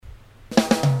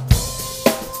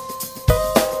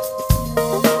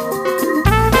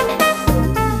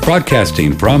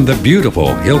Broadcasting from the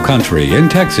beautiful Hill Country in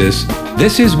Texas,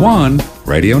 this is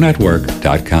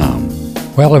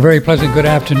OneRadioNetwork.com. Well, a very pleasant good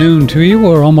afternoon to you.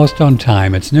 We're almost on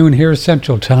time. It's noon here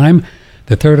Central Time,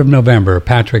 the 3rd of November.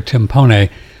 Patrick Timpone,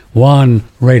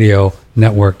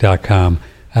 OneRadioNetwork.com.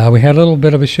 We had a little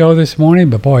bit of a show this morning,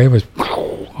 but boy, it was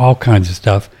all kinds of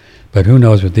stuff. But who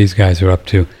knows what these guys are up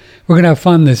to. We're going to have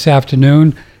fun this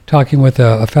afternoon talking with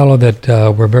a fellow that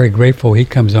we're very grateful he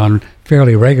comes on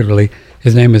fairly regularly.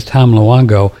 His name is Tom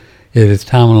Luongo. It is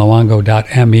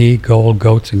tomluongo.me, Gold,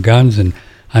 Goats, and Guns, and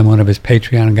I'm one of his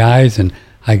Patreon guys, and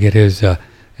I get his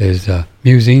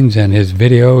musings and his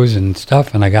videos and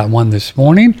stuff, and I got one this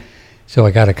morning, so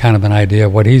I got a kind of an idea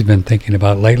of what he's been thinking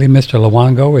about lately. Mr.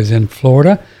 Luongo is in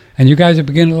Florida, and you guys are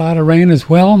beginning a lot of rain as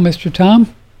well, Mr.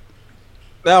 Tom?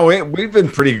 No, we've been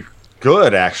pretty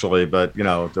good, actually, but, you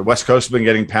know, the West Coast has been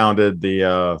getting pounded. We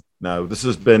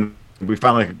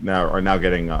finally are now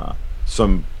getting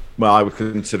some, well, I would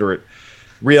consider it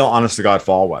real honest-to-God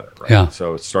fall weather, right? Yeah.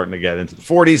 So it's starting to get into the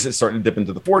 40s. It's starting to dip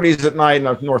into the 40s at night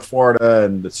in North Florida,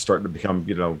 and it's starting to become,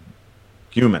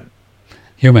 human.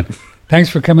 Thanks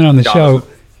for coming on the show.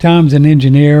 Tom's an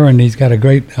engineer, and he's got a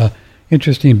great,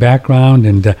 interesting background,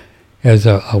 and has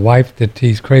a wife that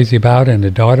he's crazy about and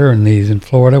a daughter, and he's in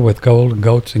Florida with Gold and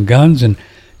Goats and Guns, and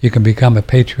you can become a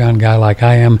Patreon guy like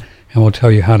I am, and we'll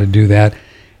tell you how to do that.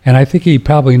 And I think he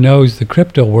probably knows the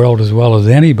crypto world as well as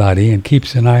anybody and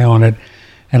keeps an eye on it.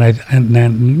 And I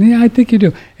think you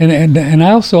do. And I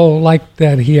also like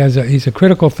that he's a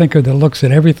critical thinker that looks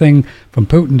at everything from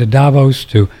Putin to Davos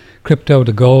to crypto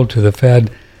to gold to the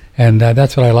Fed. And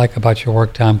that's what I like about your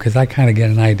work, Tom, because I kind of get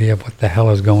an idea of what the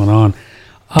hell is going on.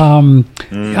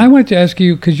 I wanted to ask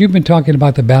you, because you've been talking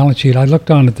about the balance sheet. I looked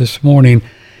on it this morning,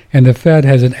 and the Fed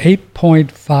has an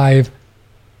 $8.5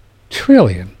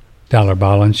 trillion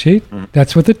balance sheet.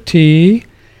 That's with a T.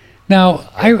 Now,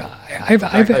 I've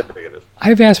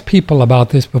asked people about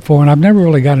this before, and I've never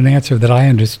really got an answer that I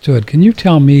understood. Can you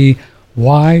tell me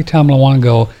why, Tom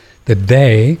Luongo,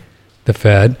 the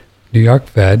Fed, New York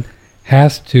Fed,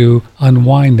 has to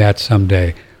unwind that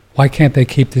someday? Why can't they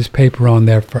keep this paper on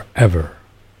there forever?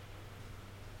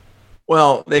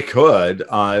 Well, they could,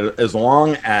 as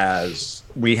long as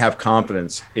we have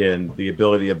confidence in the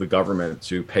ability of the government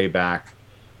to pay back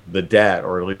the debt,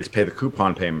 or at least pay the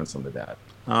coupon payments on the debt.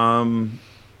 And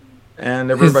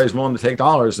everybody's willing to take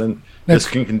dollars, and this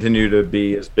can continue to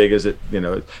be as big as it,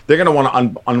 they're going to want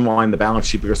to unwind the balance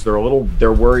sheet because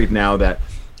they're worried now that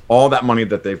all that money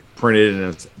that they've printed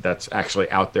and that's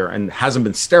actually out there and hasn't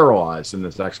been sterilized. And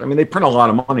they print a lot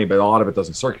of money, but a lot of it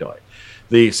doesn't circulate.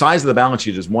 The size of the balance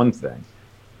sheet is one thing.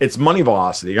 It's money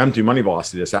velocity, empty money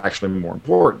velocity, that's actually more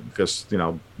important because,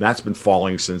 that's been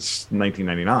falling since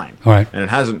 1999. All right. And it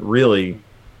hasn't really,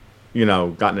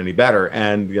 gotten any better.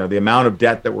 And, the amount of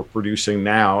debt that we're producing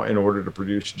now in order to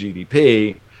produce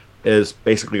GDP is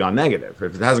basically gone negative.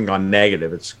 If it hasn't gone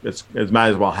negative, it might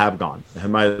as well have gone. It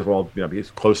might as well be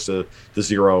close to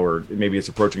zero, or maybe it's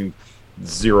approaching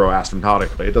zero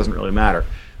asymptotically. It doesn't really matter.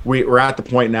 We're at the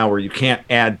point now where you can't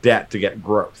add debt to get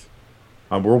growth.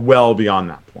 We're well beyond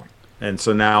that point. And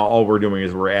so now all we're doing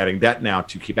is we're adding debt now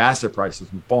to keep asset prices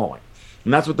from falling.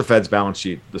 And that's what the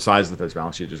size of the Fed's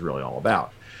balance sheet is really all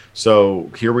about.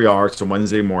 So here we are. It's a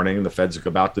Wednesday morning. The Fed's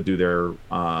about to do their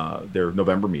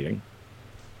November meeting.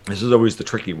 This is always the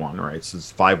tricky one, right?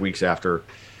 It's 5 weeks after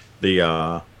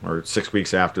or 6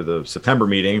 weeks after the September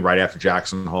meeting, right after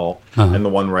Jackson Hole, and the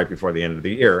one right before the end of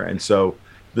the year. And so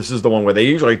this is the one where they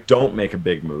usually don't make a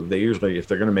big move. If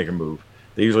they're going to make a move,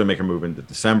 they usually make a move into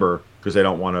December because they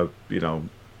don't want to,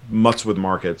 mutz with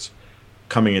markets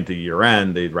coming into year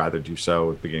end. They'd rather do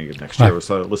so at the beginning of next year. I was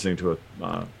listening to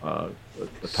a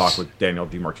talk with Daniel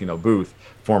DiMartino Booth,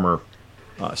 former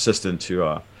assistant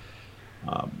to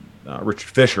Richard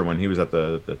Fisher when he was at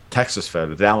the Texas Fed,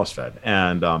 the Dallas Fed,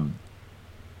 and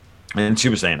she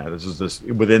was saying that this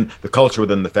within the culture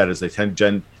within the Fed is they tend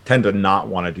to not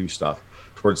want to do stuff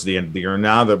towards the end of the year.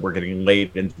 Now that we're getting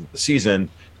late into the season,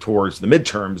 towards the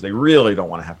midterms, they really don't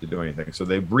want to have to do anything. So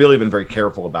they've really been very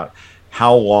careful about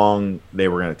how long they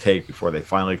were going to take before they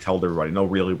finally told everybody, no,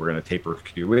 really, we're going to taper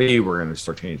QE, we're going to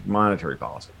start changing monetary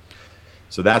policy.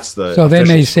 So that's the. So they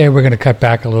may say we're going to cut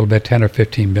back a little bit, 10 or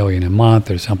 15 billion a month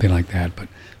or something like that, but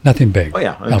nothing big. Oh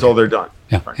yeah, until they're done.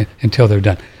 Yeah, right. Until they're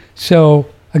done. So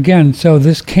again,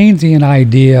 this Keynesian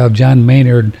idea of John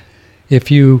Maynard,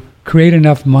 if you create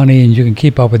enough money and you can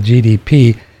keep up with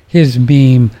GDP, his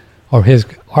meme or his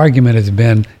argument has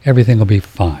been everything will be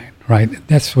fine, right?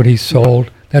 That's what he sold.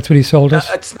 That's what he sold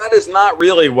us. That is not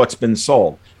really what's been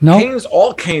sold. No,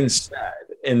 all Keynes said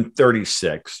in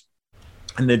 36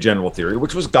 and the general theory,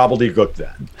 which was gobbledygook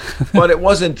then, but it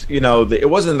wasn't, it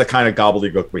wasn't the kind of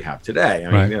gobbledygook we have today.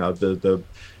 I mean,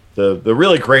 the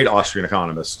really great Austrian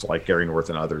economists like Gary North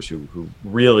and others who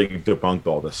really debunked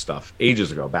all this stuff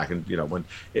ages ago, back in,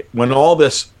 when all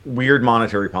this weird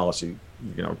monetary policy,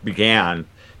 began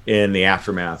in the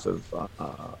aftermath of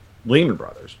Lehman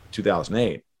Brothers,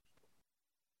 2008.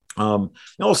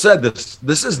 Noel said this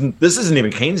isn't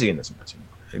even Keynesianism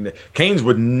anymore. Keynes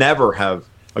would never have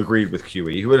agreed with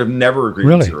QE. He would have never agreed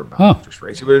with zero bound interest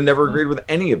rates. He would have never agreed with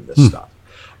any of this stuff.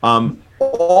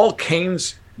 All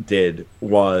Keynes did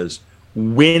was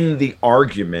win the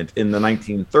argument in the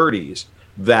 1930s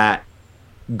that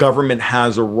government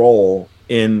has a role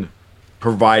in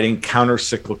providing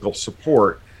counter-cyclical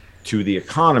support to the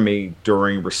economy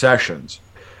during recessions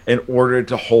in order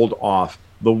to hold off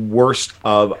the worst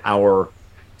of our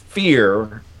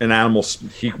fear in animals,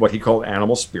 what he called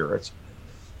animal spirits,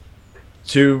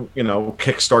 to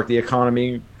kickstart the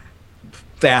economy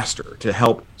faster, to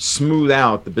help smooth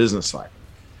out the business cycle.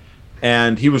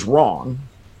 And he was wrong,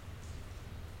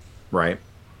 right?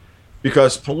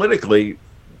 Because politically,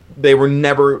 they were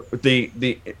never and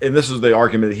this is the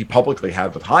argument that he publicly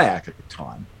had with Hayek at the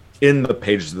time, in the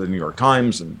pages of the New York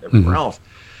Times and everywhere else,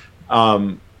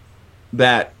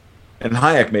 and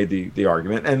Hayek made the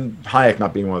argument, and Hayek,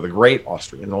 not being one of the great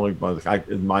Austrians, only one of the,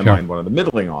 in my mind, one of the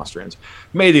middling Austrians,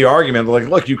 made the argument like,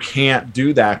 look, you can't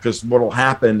do that, because what will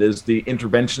happen is the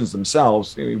interventions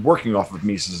themselves, working off of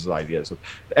Mises's ideas, of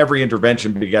every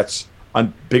intervention begets a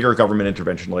bigger government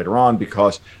intervention later on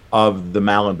because of the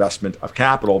malinvestment of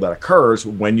capital that occurs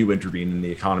when you intervene in the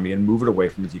economy and move it away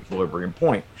from its equilibrium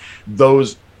point.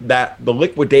 The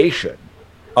liquidation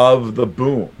of the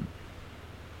boom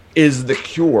is the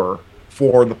cure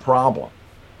for the problem.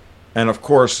 And of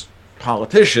course,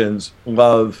 politicians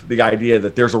love the idea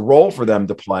that there's a role for them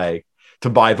to play to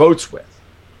buy votes with.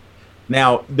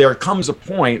 Now, there comes a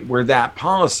point where that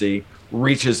policy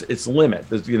reaches its limit.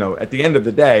 At the end of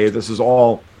the day, this is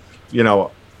all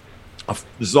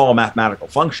a mathematical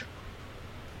function.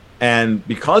 And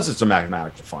because it's a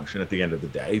mathematical function at the end of the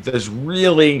day,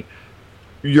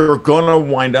 you're going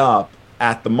to wind up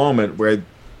at the moment where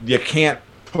you can't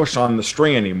push on the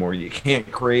string anymore. You can't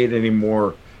create any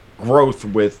more growth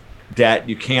with debt.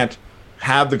 You can't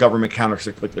have the government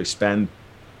countercyclically spend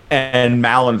and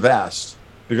malinvest,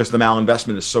 because the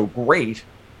malinvestment is so great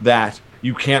that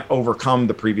you can't overcome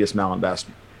the previous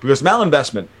malinvestment. Because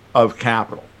malinvestment of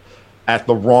capital at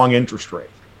the wrong interest rate,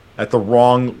 at the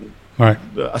wrong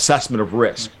assessment of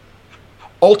risk,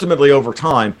 ultimately over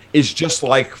time is just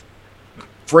like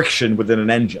friction within an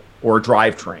engine or a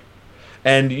drivetrain.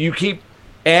 And you keep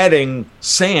adding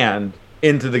sand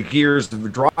into the gears of the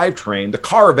drivetrain, the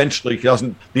car eventually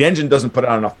the engine doesn't put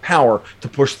out enough power to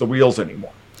push the wheels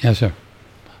anymore. Yes, sir.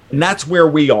 And that's where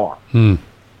we are.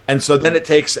 And so then it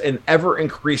takes an ever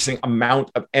increasing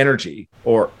amount of energy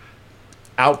or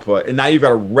output. And now you've got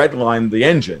to redline the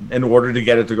engine in order to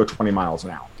get it to go 20 miles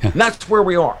an hour. Yeah. And that's where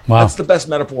we are. Wow. That's the best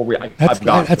metaphor I've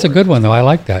got. That's a good one, though. I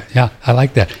like that. Yeah, I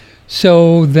like that.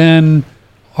 So then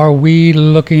are we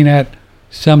looking at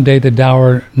someday the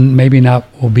dollar maybe not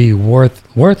will be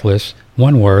worthless,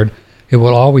 one word, it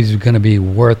will always going to be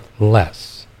worth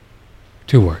less,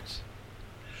 two words?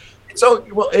 So,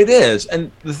 well, it is.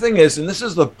 And the thing is, and this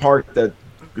is the part that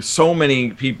so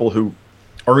many people who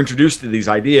are introduced to these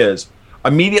ideas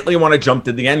immediately want to jump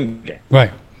to the end game.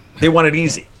 Right. They want it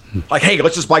easy. Like, hey,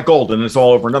 let's just buy gold and it's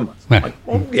all over and done with. Right. Like,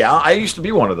 well, yeah, I used to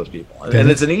be one of those people. And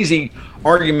it's an easy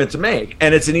argument to make.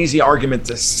 And it's an easy argument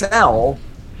to sell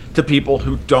to people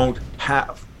who don't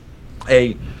have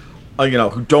who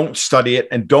don't study it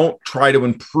and don't try to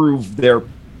improve their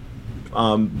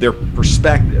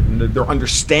perspective and their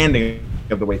understanding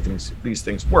of the way these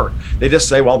things work. They just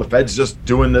say, well, the Fed's just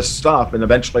doing this stuff and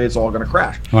eventually it's all going to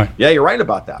crash. Right. Yeah, you're right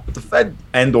about that. But the Fed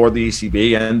or the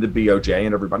ECB and the BOJ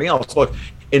and everybody else, look,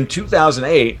 in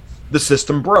 2008, the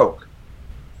system broke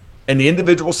and the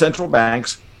individual central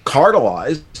banks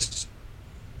cartelized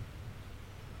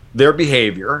their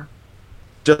behavior,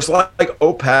 just like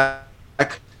OPEC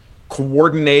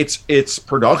coordinates its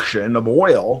production of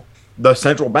oil. The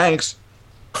central banks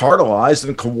cartelized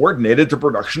and coordinated the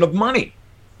production of money.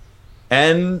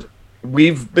 And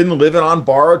we've been living on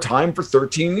borrowed time for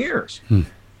 13 years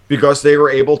because they were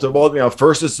able to,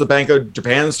 first it's the Bank of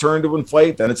Japan's turn to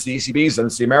inflate, then it's the ECB's, then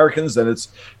it's the Americans, then it's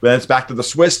back to the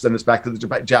Swiss, then it's back to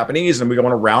the Japanese, and we go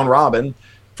on a round robin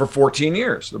for 14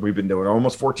 years that we've been doing.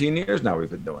 Almost 14 years now we've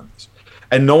been doing this.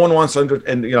 And no one wants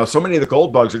to, so many of the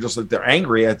gold bugs are just like, they're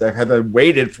angry at they have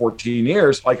waited 14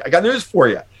 years. Like, I got news for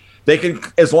you. They can,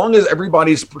 as long as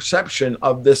everybody's perception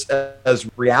of this as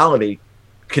reality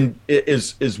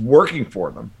is working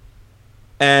for them,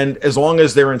 and as long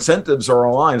as their incentives are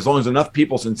aligned, as long as enough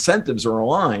people's incentives are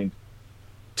aligned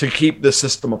to keep the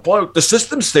system afloat, the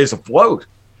system stays afloat.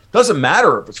 Doesn't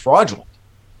matter if it's fraudulent.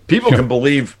 People can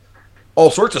believe all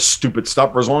sorts of stupid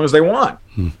stuff for as long as they want.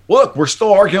 Look, we're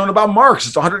still arguing about Marx.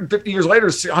 It's 150 years later,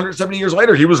 170 years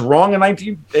later. He was wrong in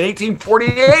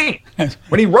 1848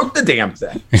 when he wrote the damn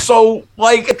thing. So,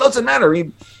 like, it doesn't matter.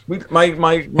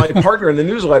 My partner in the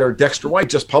newsletter, Dexter White,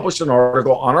 just published an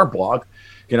article on our blog.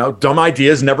 Dumb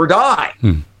ideas never die.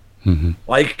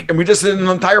 Like, and we just did an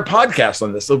entire podcast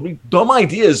on this. So dumb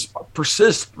ideas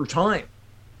persist through time.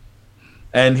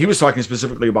 And he was talking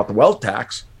specifically about the wealth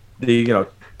tax, the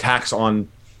tax on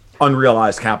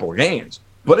unrealized capital gains.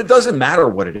 But it doesn't matter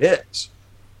what it is.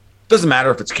 It doesn't matter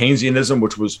if it's Keynesianism,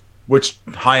 which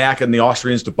Hayek and the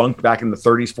Austrians debunked back in the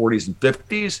 30s, 40s, and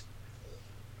 50s.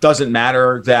 Doesn't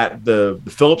matter that the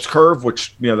Phillips curve,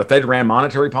 which the Fed ran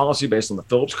monetary policy based on the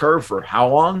Phillips curve for how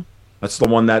long? That's the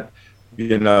one that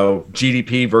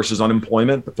GDP versus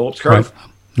unemployment, the Phillips curve.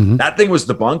 Right. That thing was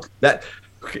debunked. That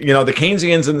the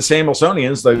Keynesians and the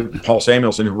Samuelsonians, Paul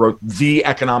Samuelson, who wrote the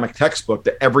economic textbook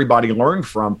that everybody learned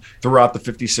from throughout the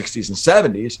 50s, 60s,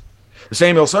 and 70s, the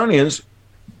Samuelsonians,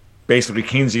 basically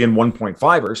Keynesian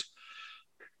 1.5ers,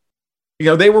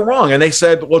 they were wrong. And they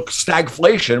said, look,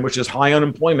 stagflation, which is high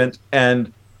unemployment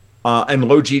and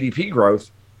low GDP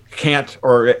growth,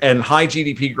 and high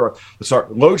GDP growth,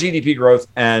 low GDP growth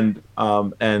and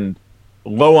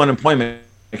low unemployment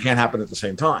can't happen at the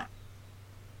same time.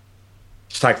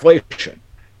 Stagflation.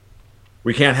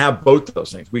 We can't have both of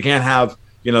those things. We can't have,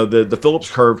 the Phillips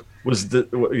curve was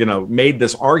made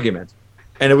this argument,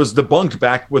 and it was debunked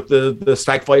back with the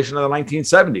stagflation of the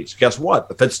 1970s. Guess what?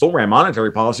 The Fed still ran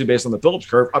monetary policy based on the Phillips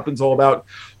curve up until about,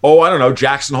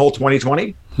 Jackson Hole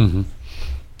 2020.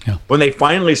 Yeah. When they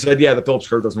finally said, the Phillips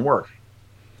curve doesn't work.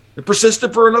 It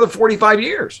persisted for another 45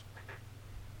 years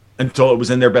until it was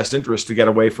in their best interest to get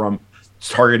away from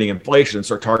targeting inflation and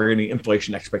start targeting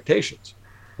inflation expectations.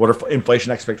 What are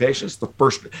inflation expectations? The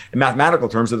first, in mathematical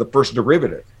terms, they're the first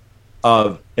derivative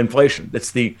of inflation. It's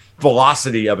the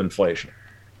velocity of inflation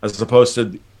as opposed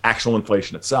to actual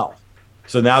inflation itself.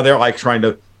 So now they're like trying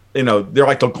to, they're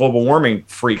like the global warming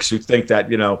freaks who think that,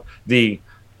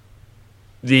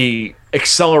 the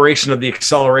acceleration of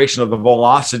the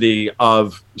velocity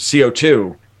of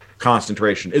CO2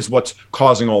 concentration is what's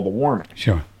causing all the warming.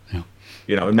 Sure. Yeah.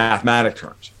 In mathematic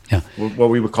terms. Yeah. What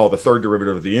we would call the third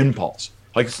derivative of the impulse.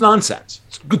 Like, it's nonsense.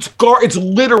 It's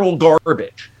literal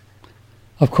garbage.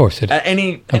 Of course it is.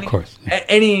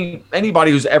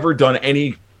 Anybody who's ever done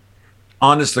any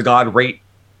honest to God rate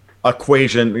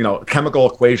equation,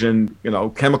 chemical equation,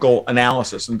 chemical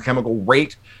analysis and chemical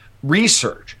rate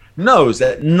research knows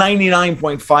that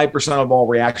 99.5% of all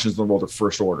reactions in the world are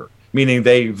first order, meaning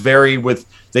they vary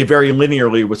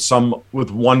linearly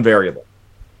with one variable.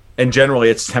 And generally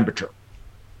it's temperature.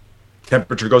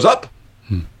 Temperature goes up,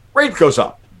 rate goes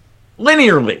up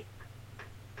linearly.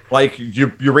 Like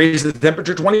you raise the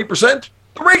temperature 20%,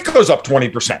 the rate goes up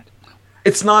 20%.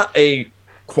 It's not a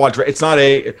it's not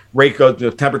a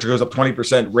the temperature goes up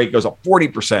 20%, rate goes up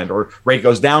 40%, or rate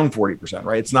goes down 40%,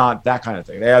 right? It's not that kind of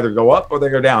thing. They either go up or they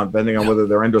go down, depending on whether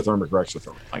they're endothermic or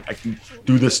exothermic. Like, I can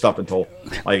do this stuff until,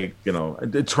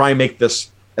 try and make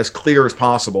this as clear as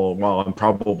possible while I'm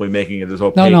probably making it as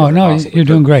opaque as possible. No, you're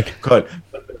doing great. Good.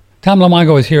 Tom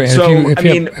Luongo is here. And so, if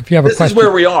you have a question. This is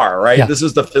where we are, right? Yeah. This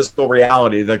is the physical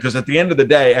reality, because at the end of the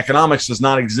day, economics does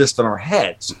not exist in our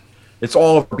heads. It's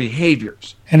all of our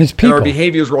behaviors. And it's people. And our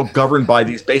behaviors are all governed by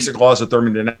these basic laws of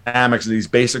thermodynamics and these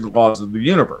basic laws of the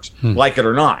universe, like it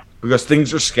or not, because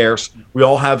things are scarce. We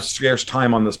all have scarce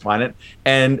time on this planet,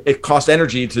 and it costs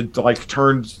energy to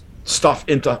turn stuff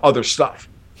into other stuff.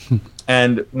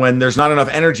 And when there's not enough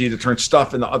energy to turn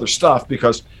stuff into other stuff,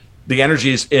 because the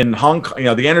energy is in Hong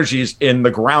Kong, the energy is in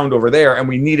the ground over there, and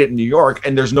we need it in New York,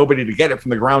 and there's nobody to get it from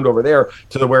the ground over there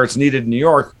to where it's needed in New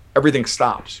York, everything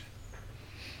stops.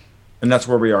 And that's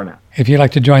where we are now. If you'd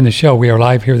like to join the show, we are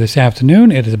live here this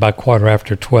afternoon. It is about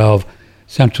 12:15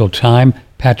 Central Time.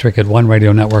 Patrick at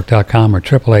oneradionetwork.com or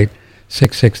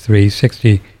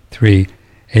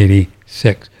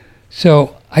 888-663-6386.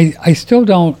 So I still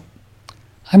don't,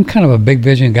 I'm kind of a big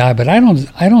vision guy, but I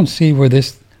don't see where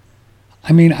this,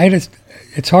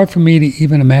 it's hard for me to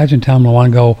even imagine, Tom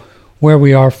Luongo, where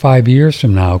we are 5 years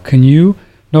from now. Can you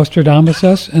Nostradamus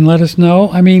us and let us know?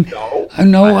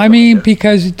 No,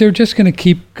 because they're just going to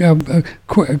keep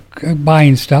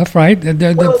buying stuff, right?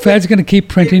 The Fed's going to keep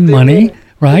printing money,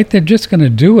 right? They're just going to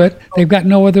do it. They've got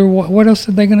no other, what else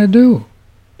are they going to do?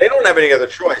 They don't have any other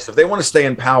choice. If they want to stay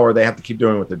in power, they have to keep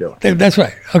doing what they're doing. That's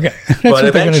right. Okay.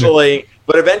 But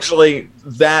But eventually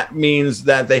that means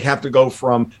that they have to go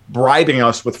from bribing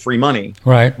us with free money,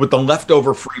 right, with the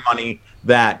leftover free money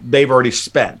that they've already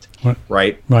spent,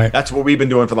 right? That's what we've been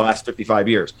doing for the last 55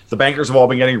 years. The bankers have all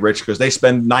been getting rich because they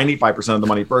spend 95% of the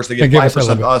money first. They give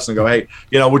 5% to us and go, hey,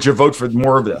 would you vote for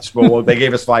more of this? Well, they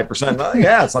gave us 5%. Well,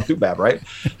 yeah, it's not too bad, right?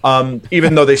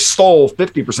 Even though they stole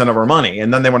 50% of our money,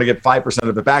 and then they want to get 5%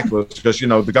 of it back to us because,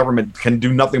 the government can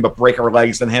do nothing but break our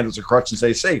legs and hand us a crutch and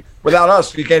say, see, without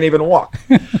us, you can't even walk.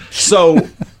 So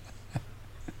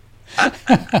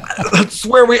that's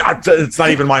where it's not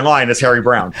even my line, it's Harry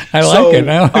Brown. I like it.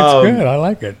 It's good. I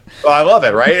like it. I love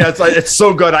it, right? It's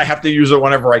so good I have to use it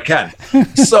whenever I can.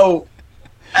 So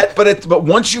but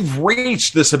once you've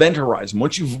reached this event horizon,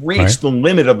 once you've reached the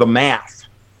limit of the math,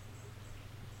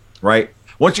 right?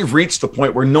 Once you've reached the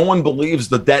point where no one believes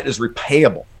the debt is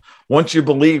repayable, once you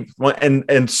believe,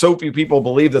 and so few people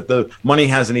believe that the money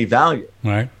has any value,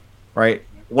 right?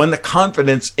 When the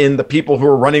confidence in the people who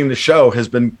are running the show has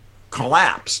been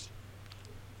collapsed,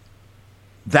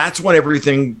 that's when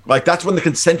everything, that's when the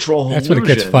consensual that's when it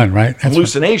gets fun, right?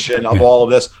 Hallucination of all of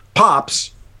this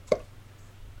pops,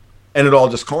 and it all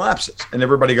just collapses, and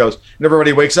everybody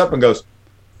wakes up and goes,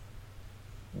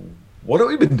 what have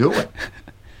we been doing?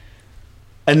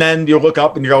 And then you look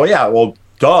up and you go, yeah, well,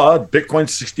 duh,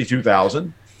 Bitcoin's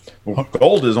 62,000. Well,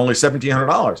 gold is only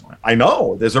 $1,700. I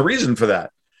know there's a reason for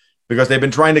that. Because they've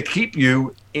been trying to keep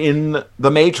you in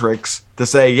the matrix to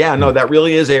say, yeah, no, that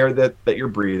really is air that you're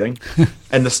breathing.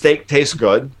 And the steak tastes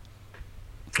good,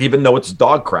 even though it's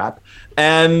dog crap.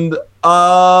 And,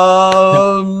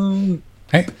 and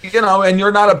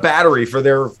you're not a battery for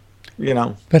their,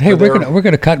 But hey, we're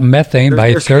gonna cut methane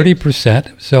by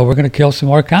 30%. So we're going to kill some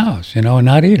more cows, and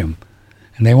not eat them.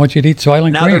 And they want you to eat Soylent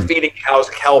Green. Now they're feeding cows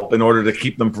kelp in order to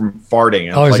keep them from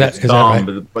farting. And is that right?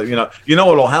 But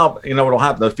what'll help? What'll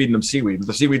happen? They're feeding them seaweed.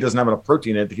 The seaweed doesn't have enough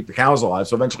protein in it to keep the cows alive.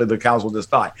 So eventually the cows will just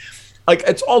die.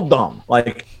 It's all dumb.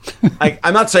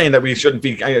 I'm not saying that we shouldn't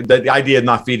feed. The idea of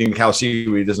not feeding cow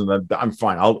seaweed isn't. I'm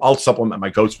fine. I'll supplement my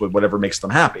goats with whatever makes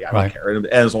them happy. I don't care. And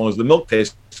as long as the milk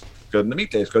tastes good and the meat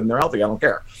tastes good and they're healthy, I don't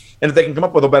care. And if they can come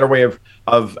up with a better way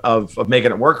of making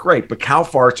it work, great. But cow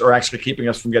farts are actually keeping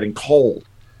us from getting cold.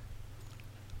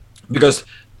 Because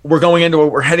we're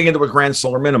heading into a grand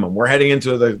solar minimum. We're heading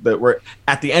into we're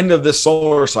at the end of this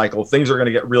solar cycle. Things are going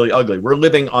to get really ugly. We're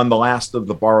living on the last of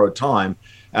the borrowed time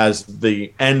as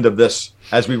the end of this,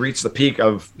 as we reach the peak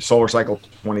of solar cycle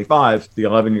 25, the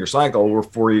 11-year cycle. We're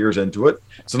 4 years into it.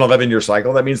 It's an 11-year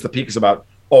cycle. That means the peak is about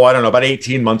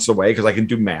 18 months away, because I can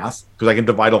do math, because I can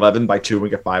divide 11 by 2 and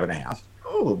get 5.5.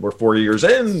 We're 4 years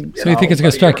in. So you think it's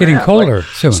going to start getting colder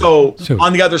soon? So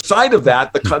on the other side of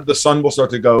that, the sun will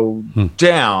start to go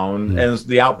down, and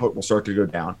the output will start to go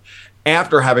down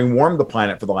after having warmed the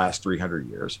planet for the last 300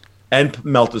 years and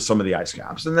melted some of the ice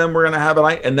caps. And then we're going to have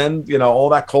and then all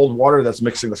that cold water that's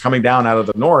coming down out of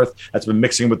the north, that's been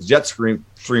mixing with the jet stream,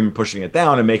 pushing it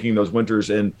down and making those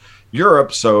winters in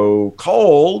Europe so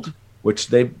cold, which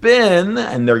they've been,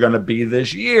 and they're going to be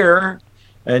this year.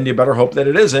 And you better hope that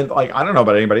it isn't. I don't know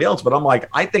about anybody else, but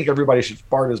I think everybody should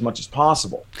fart as much as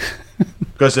possible.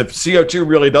 Because if CO2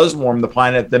 really does warm the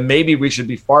planet, then maybe we should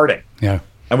be farting. Yeah.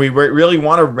 And we really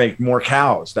want to make more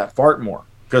cows that fart more,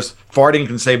 because farting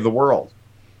can save the world.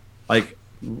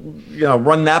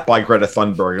 Run that by Greta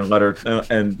Thunberg and let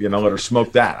her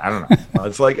smoke that. I don't know.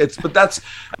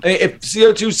 If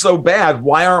CO2 is so bad,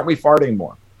 why aren't we farting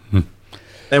more?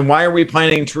 And why are we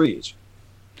planting trees?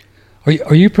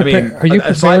 Are you prepared?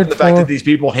 Aside from the fact that these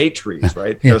people hate trees,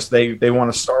 right? Because they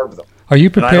want to starve them. Are you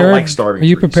prepared? And I don't like starving. Are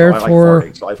you prepared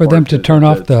for them to turn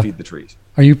off the feed the trees?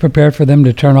 Are you prepared for them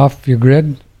to turn off your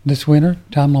grid this winter,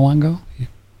 Tom Luongo?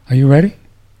 Are you ready?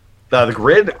 The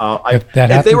grid?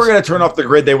 If they were going to turn off the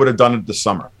grid, they would have done it this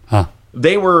summer. Huh.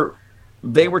 They were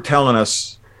telling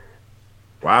us,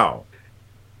 wow.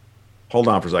 Hold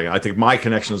on for a second. I think my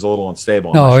connection is a little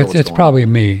unstable. No, it's probably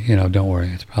me. Don't worry.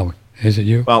 It's probably. Is it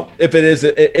you? Well, if it is,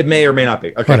 it may or may not be.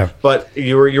 Okay. Whatever. But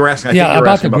you were asking.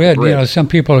 About the grid. Some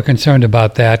people are concerned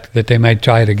about that they might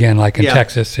try it again, like in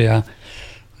Texas. Yeah.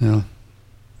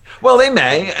 Well, they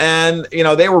may, and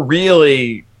they were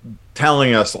really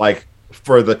telling us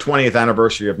for the 20th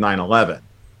anniversary of 9/11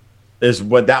 is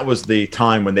what that was the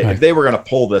time when if they were going to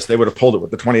pull this, they would have pulled it with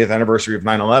the 20th anniversary of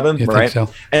 9/11, right? Think so?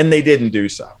 And they didn't do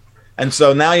so. And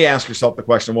so now you ask yourself the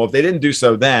question: well, if they didn't do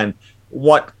so, then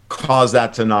what caused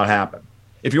that to not happen?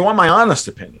 If you want my honest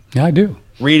opinion, yeah, I do.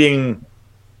 Reading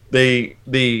the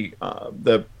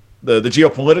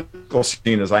geopolitical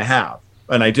scene as I have,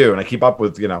 and I do, and I keep up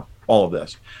with all of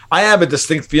this. I have a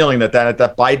distinct feeling that at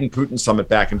that Biden-Putin summit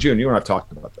back in June, you and I've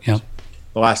talked about this. Yeah.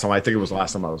 I think it was the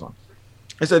last time I was on.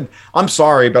 I said, I'm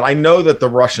sorry, but I know that the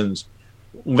Russians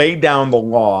laid down the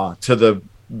law to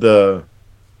the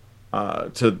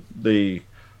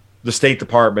State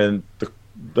Department,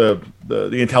 the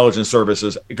intelligence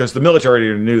services, because the military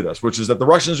already knew this, which is that the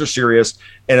Russians are serious,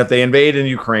 and if they invade in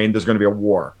Ukraine, there's going to be a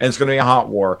war, and it's going to be a hot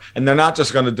war, and they're not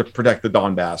just going to protect the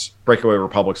Donbass breakaway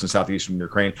republics in southeastern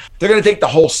Ukraine. They're going to take the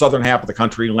whole southern half of the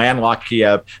country, landlock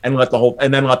Kiev, and let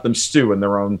them stew in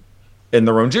their own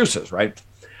juices, right?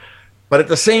 But at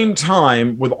the same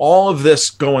time, with all of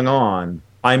this going on,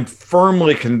 I'm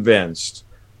firmly convinced,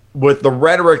 with the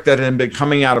rhetoric that had been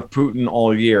coming out of Putin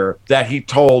all year, that he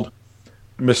told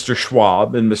Mr.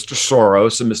 Schwab and Mr.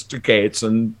 Soros and Mr. Gates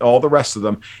and all the rest of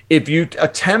them, if you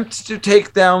attempt to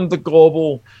take down the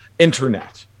global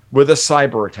internet with a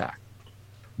cyber attack,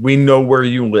 we know where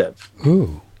you live.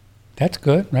 Ooh, that's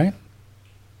good, right?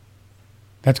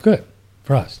 That's good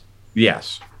for us.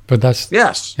 Yes. But that's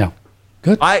yes. Yeah.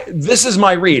 Good. This is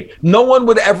my read. No one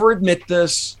would ever admit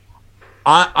this.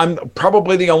 I'm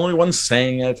probably the only one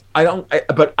saying it.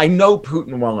 But I know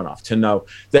Putin well enough to know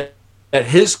that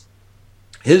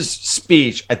his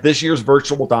speech at this year's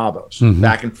virtual Davos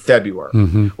back in February,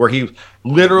 where he was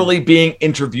literally being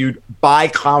interviewed by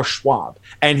Klaus Schwab,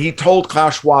 and he told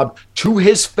Klaus Schwab to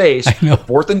his face, the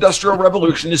fourth industrial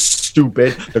revolution is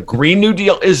stupid, the Green New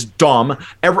Deal is dumb,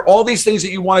 all these things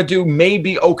that you want to do may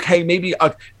be okay, maybe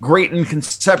a great in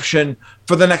conception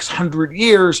for the next 100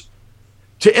 years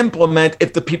to implement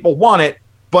if the people want it,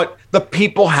 but the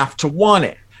people have to want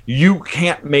it. You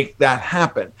can't make that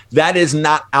happen. That is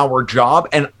not our job,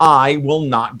 and I will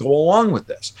not go along with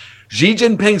this. Xi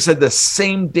Jinping said the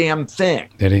same damn thing.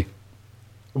 Did he?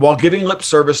 While giving lip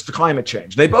service to climate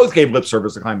change. They both gave lip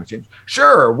service to climate change.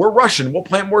 Sure, we're Russian. We'll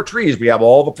plant more trees. We have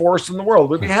all the forests in the world.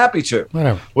 We'd be happy to.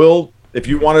 Whatever. If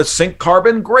you want to sink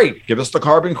carbon, great. Give us the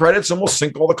carbon credits, and we'll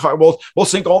sink all the we'll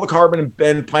sink all the carbon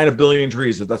and plant 1 billion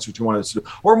trees if that's what you want us to do.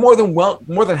 We're more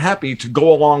than happy to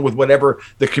go along with whatever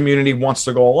the community wants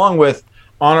to go along with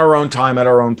on our own time, at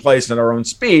our own place, at our own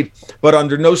speed. But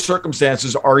under no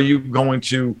circumstances are you going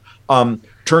to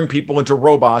turn people into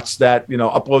robots that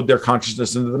upload their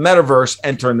consciousness into the metaverse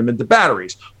and turn them into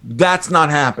batteries. That's not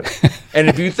happening. And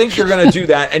if you think you're going to do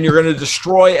that and you're going to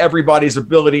destroy everybody's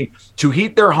ability to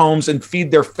heat their homes and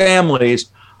feed their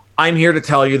families, I'm here to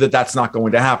tell you that that's not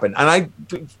going to happen. And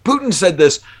Putin said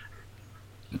this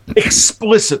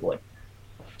explicitly.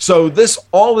 So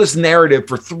all this narrative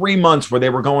for 3 months where they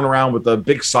were going around with the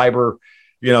big cyber,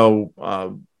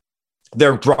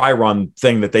 their dry run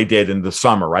thing that they did in the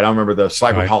summer, right? I remember the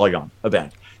Cyber Polygon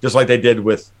event, just like they did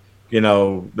with,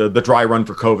 the dry run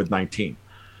for COVID-19.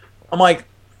 I'm like,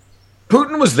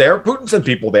 Putin was there. Putin sent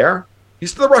people there.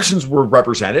 The Russians were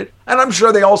represented, and I'm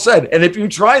sure they all said, and if you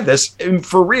try this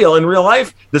for real, in real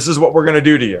life, this is what we're going to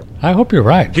do to you. I hope you're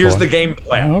right. Here's the game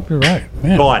plan. I hope you're right.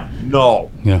 Man. Done.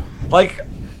 No. Yeah.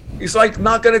 He's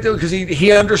not going to do it because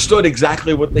he understood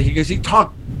exactly because he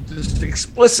talked just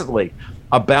explicitly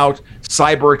about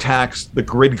cyber attacks, the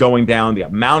grid going down, the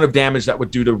amount of damage that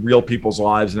would do to real people's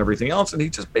lives and everything else. And he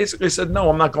just basically said, no,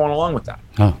 I'm not going along with that.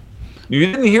 Huh. You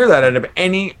didn't hear that out of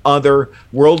any other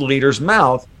world leader's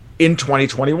mouth in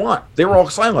 2021. They were all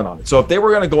silent on it. So if they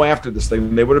were going to go after this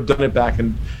thing, they would have done it back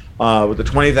in with the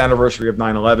 20th anniversary of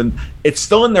 9/11. It's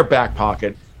still in their back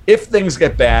pocket. If things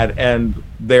get bad and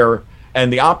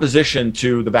the opposition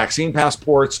to the vaccine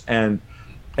passports and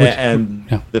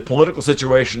the political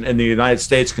situation in the United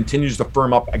States continues to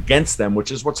firm up against them,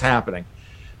 which is what's happening,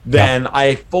 then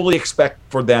I fully expect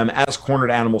for them as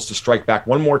cornered animals to strike back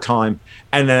one more time.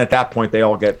 And then at that point, they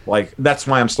all get that's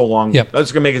why I'm still long. Yep.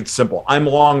 That's going to make it simple. I'm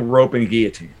long rope and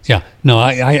guillotine. Yeah. No,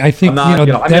 I think, I'm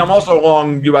not, I'm also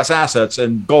long U.S. assets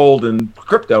and gold and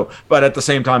crypto, but at the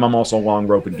same time, I'm also long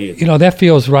rope and guillotine. That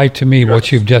feels right to me,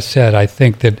 what you've just said. I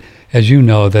think that, as you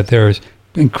know, that there's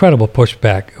incredible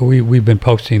pushback. We've been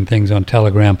posting things on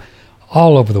Telegram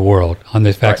all over the world on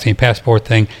this vaccine passport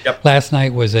thing. Yep. Last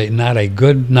night was not a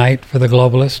good night for the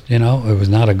globalists. It was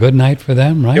not a good night for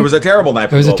them, right? It was a terrible night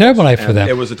for them. It was a terrible night for them.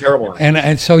 It was a terrible night.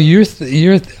 And so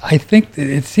I think that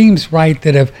it seems right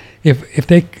that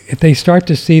if they start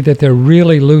to see that they're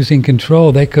really losing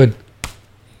control, they could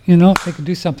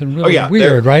do something really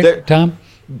weird, right, Tom?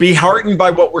 Be heartened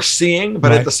by what we're seeing,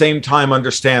 but at the same time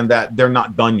understand that they're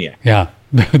not done yet. Yeah,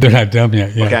 they're not done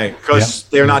yet. Yeah. Okay, because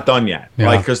they're not done yet.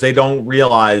 Yeah. Because they don't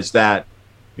realize that,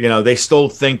 they still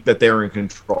think that they're in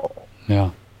control.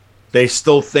 Yeah, they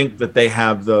still think that they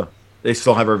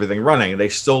still have everything running. They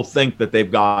still think that they've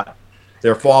got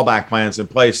their fallback plans in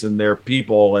place and their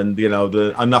people and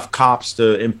enough cops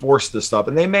to enforce this stuff.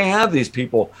 And they may have these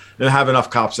people and have enough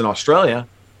cops in Australia.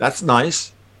 That's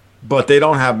nice. But they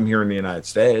don't have them here in the United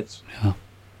States. Yeah.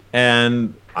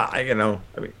 And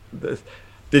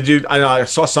did you? I know I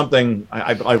saw something.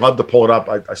 I love to pull it up.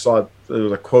 I saw there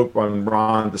was a quote from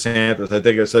Ron DeSantis. I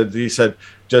think he said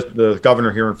just the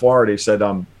governor here in Florida. He said,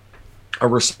 "A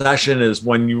recession is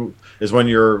when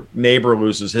your neighbor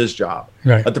loses his job.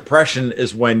 Right. A depression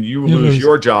is when you lose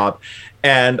your job,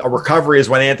 and a recovery is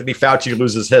when Anthony Fauci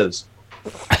loses his."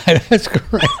 That's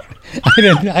correct.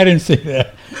 I didn't see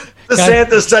that.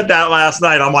 DeSantis said that last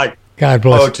night. I'm like, God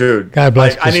bless. Oh, dude. God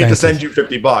bless. I need to send you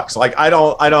 $50. Like,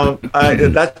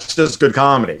 that's just good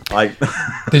comedy. Like,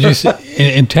 did you see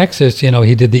in Texas?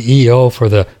 He did the EO for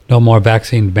the no more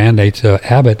vaccine mandates,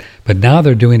 Abbott, but now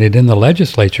they're doing it in the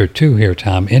legislature too here,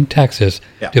 Tom, in Texas,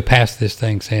 to pass this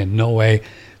thing, saying no way.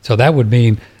 So that would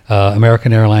mean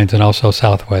American Airlines and also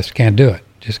Southwest can't do it.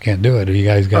 Just can't do it. You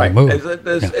guys got to move.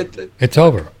 It's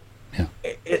over. Yeah.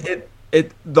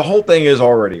 The whole thing is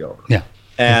already over. Yeah.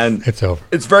 And it's over.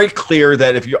 It's very clear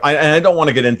that and I don't want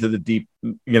to get into the deep,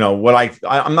 what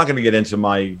I'm not going to get into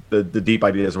the deep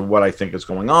ideas of what I think is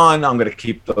going on. I'm going to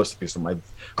keep those things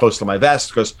close to my vest,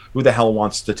 because who the hell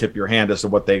wants to tip your hand as to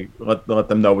what they let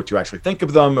them know what you actually think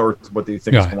of them or what they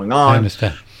think is going on. I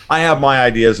understand. I have my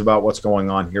ideas about what's going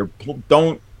on here.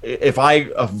 If I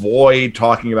avoid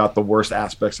talking about the worst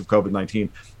aspects of COVID-19,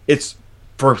 it's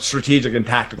for strategic and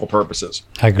tactical purposes.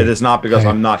 I agree. It is not because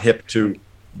I'm not hip to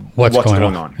what's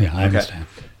going on. Yeah, I understand.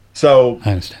 So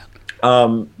I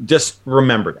understand. Just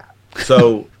remember that.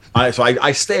 So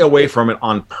I stay away from it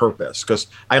on purpose, because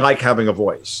I like having a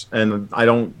voice, and I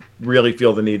don't really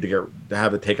feel the need to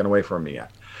have it taken away from me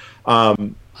yet. I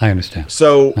understand.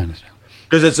 So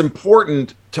because it's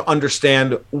important to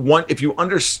understand if you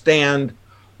understand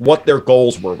what their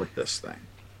goals were with this thing,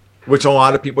 which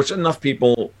enough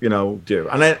people, do.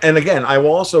 And again, I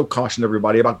will also caution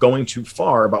everybody about going too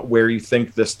far about where you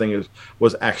think this thing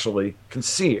was actually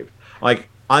conceived. Like,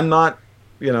 I'm not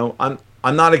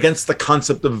against the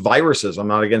concept of viruses. I'm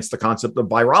not against the concept of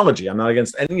virology. I'm not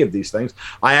against any of these things.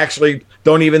 I actually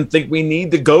don't even think we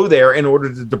need to go there in order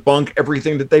to debunk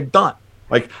everything that they've done.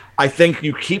 Like, I think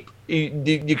you keep it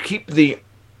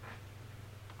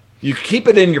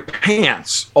in your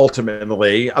pants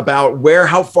ultimately about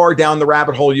how far down the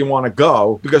rabbit hole you want to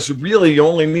go, because really you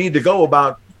only need to go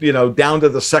about, down to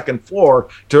the second floor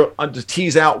to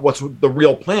tease out what's the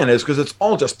real plan is, because it's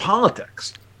all just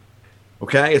politics.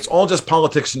 Okay. It's all just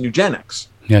politics and eugenics.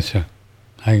 Yes, sir.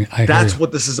 I That's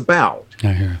what this is about.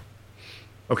 I hear.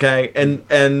 Okay.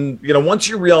 And once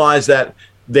you realize that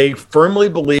they firmly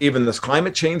believe in this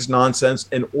climate change nonsense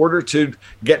in order to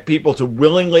get people to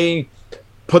willingly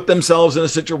put themselves in a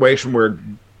situation where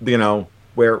the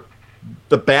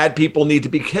bad people need to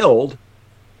be killed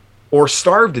or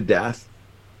starve to death,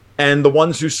 and the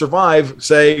ones who survive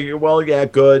say, well, yeah,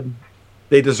 good,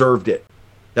 they deserved it.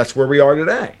 That's where we are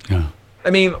today. Yeah. I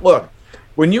mean, look,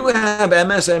 when you have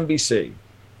MSNBC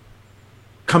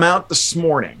come out this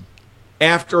morning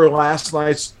after last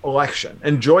night's election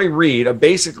and Joy Reid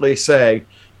basically say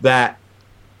that,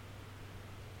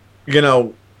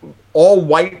 all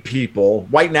white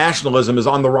nationalism is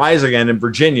on the rise again in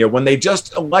Virginia, when they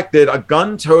just elected a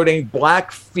gun-toting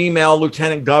black female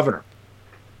lieutenant governor.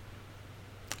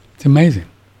 It's amazing.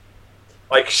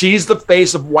 Like, she's the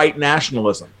face of white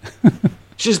nationalism.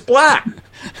 She's black.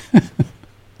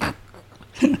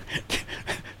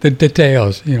 The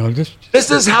details,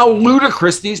 This is how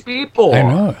ludicrous these people are.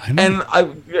 I know. And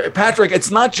Patrick,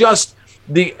 it's not just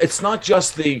the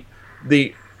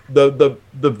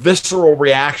visceral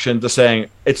reaction to saying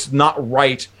it's not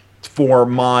right for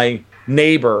my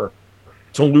neighbor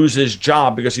to lose his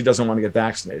job because he doesn't want to get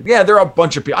vaccinated. Yeah, there are a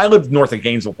bunch of people. I live north of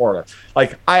Gainesville, Florida.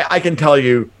 Like, I can tell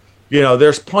you,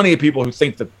 there's plenty of people who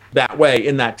think that way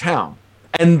in that town,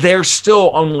 and they're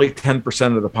still only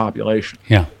 10% of the population.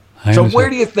 Yeah. So what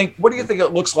do you think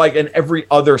it looks like in every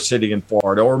other city in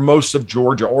Florida, or most of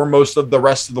Georgia, or most of the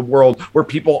rest of the world, where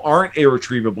people aren't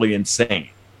irretrievably insane?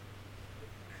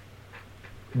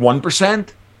 1%,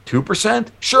 2%?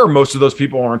 Sure, most of those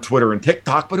people are on Twitter and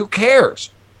TikTok, but who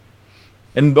cares?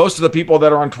 And most of the people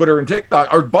that are on Twitter and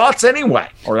TikTok are bots anyway,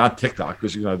 or not TikTok,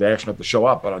 because they actually have to show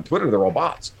up, but on Twitter they're all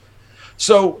bots.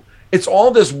 So it's all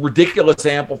this ridiculous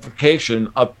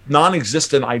amplification of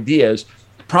non-existent ideas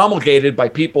promulgated by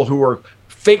people who are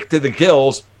fake to the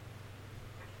gills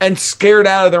and scared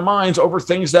out of their minds over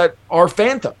things that are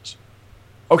phantoms.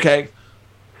 Okay,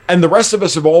 and the rest of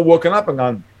us have all woken up and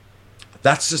gone,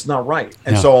 that's just not right.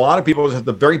 And so a lot of people have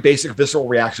the very basic visceral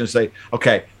reaction to say,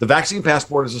 okay, the vaccine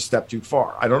passport is a step too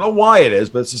far. I don't know why it is,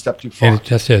 but it's a step too far. It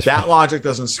just is. That logic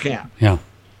doesn't scan. Yeah.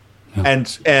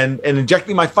 And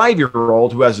injecting my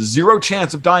 5-year-old who has 0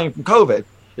 chance of dying from COVID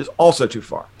is also too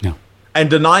far. Yeah. And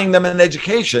denying them an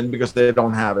education because they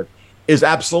don't have it is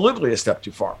absolutely a step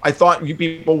too far. I thought you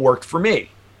people worked for me.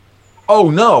 Oh,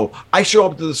 no. I show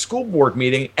up to the school board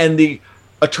meeting and the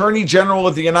Attorney General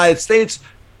of the United States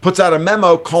puts out a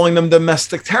memo calling them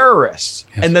domestic terrorists.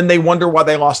 Yes. And then they wonder why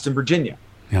they lost in Virginia.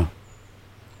 Yeah.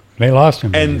 They lost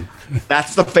in Virginia. And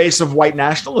that's the face of white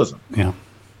nationalism. Yeah.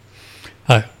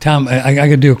 Tom, I got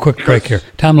to do a quick break here.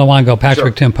 Tom Luongo,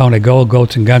 Patrick Timpone, Gold,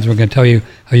 Goats, and Guns. We're going to tell you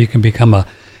how you can become a,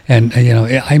 and you know,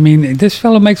 I mean, this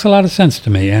fellow makes a lot of sense to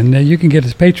me. And you can get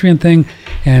his Patreon thing,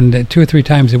 and 2 or 3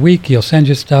 times a week, he'll send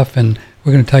you stuff, and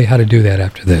we're going to tell you how to do that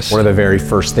after this. One of the very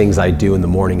first things I do in the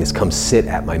morning is come sit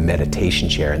at my meditation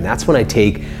chair, and that's when I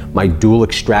take my dual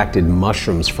extracted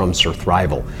mushrooms from Sir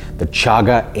Thrival, the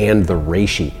chaga and the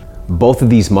reishi. Both of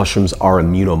these mushrooms are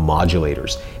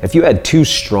immunomodulators. If you had too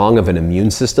strong of an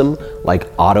immune system, like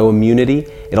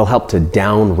autoimmunity, it'll help to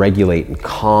down-regulate and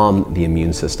calm the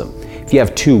immune system. If you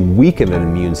have too weak of an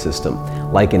immune system,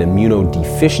 like an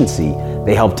immunodeficiency,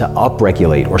 they help to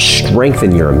upregulate or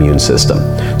strengthen your immune system.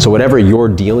 So whatever you're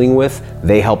dealing with,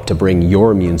 they help to bring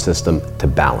your immune system to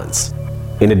balance.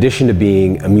 In addition to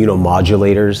being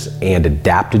immunomodulators and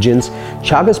adaptogens,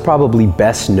 chaga is probably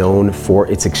best known for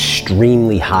its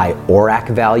extremely high ORAC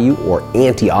value, or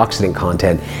antioxidant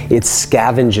content. It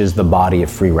scavenges the body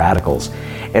of free radicals.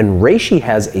 And reishi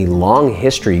has a long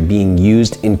history being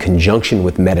used in conjunction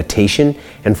with meditation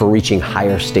and for reaching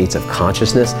higher states of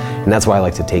consciousness, and that's why I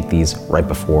like to take these right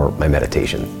before my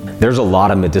meditation. There's a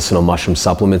lot of medicinal mushroom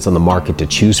supplements on the market to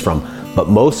choose from, but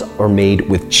most are made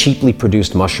with cheaply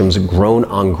produced mushrooms grown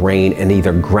on grain and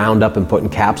either ground up and put in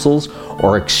capsules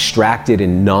or extracted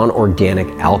in non-organic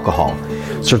alcohol.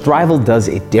 Sir Thrival does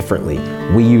it differently.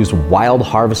 We use wild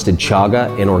harvested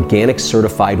chaga and organic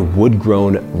certified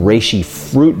wood-grown reishi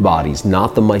fruit bodies,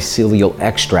 not the mycelial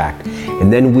extract.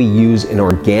 And then we use an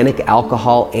organic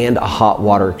alcohol and a hot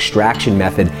water extraction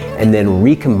method and then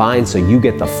recombine so you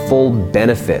get the full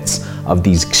benefits of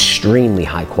these extremely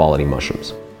high quality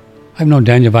mushrooms. I've known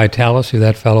Daniel Vitalis,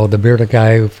 that fellow, the bearded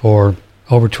guy, for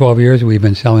over 12 years. We've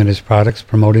been selling his products,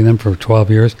 promoting them for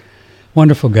 12 years.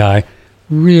 Wonderful guy,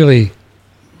 really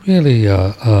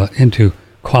into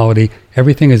quality.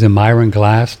 Everything is in Myron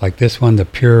glass, like this one, the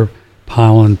pure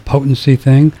pollen potency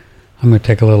thing. I'm going to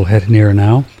take a little hit here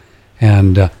now.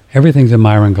 And everything's in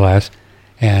Myron glass.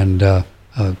 And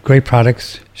great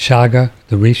products, chaga,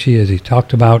 the reishi, as he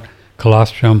talked about,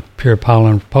 colostrum, pure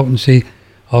pollen potency.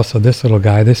 Also, this little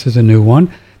guy, this is a new one.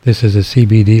 This is a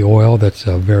CBD oil that's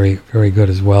very, very good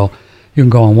as well. You can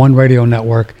go on One Radio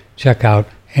Network, check out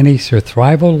any Sir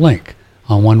Thrival link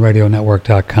on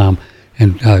oneradionetwork.com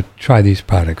and try these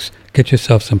products. Get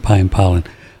yourself some pine pollen.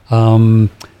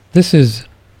 This is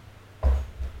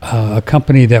a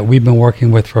company that we've been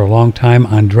working with for a long time,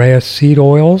 Andreas Seed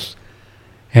Oils,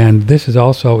 and this is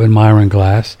also in Myron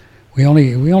glass. We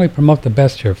only promote the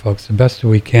best here, folks, the best that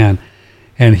we can.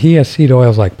 And he has seed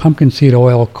oils like pumpkin seed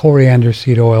oil, coriander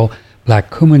seed oil,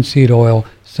 black cumin seed oil,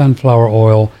 sunflower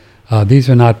oil. These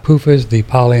are not PUFAs, the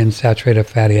polyunsaturated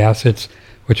fatty acids,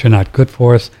 which are not good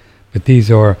for us, but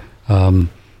these are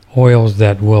oils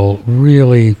that will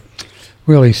really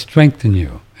strengthen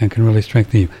you and can really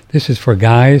strengthen you. This is for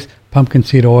guys, pumpkin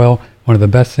seed oil, one of the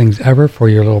best things ever for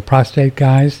your little prostate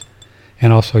guys,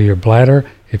 and also your bladder.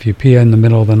 If you pee in the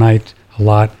middle of the night a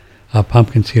lot,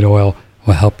 pumpkin seed oil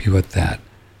will help you with that.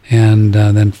 And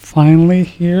then finally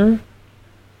here,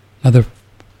 I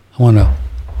want to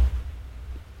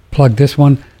plug this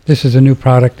one. This is a new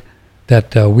product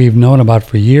that we've known about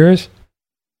for years.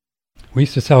 We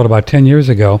used to sell it about 10 years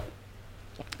ago,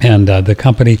 and the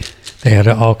company, they had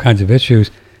all kinds of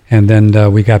issues, and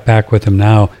then we got back with them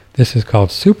now. This is called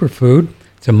Superfood.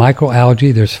 It's a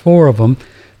microalgae. There's 4 of them.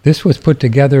 This was put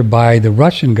together by the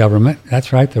Russian government.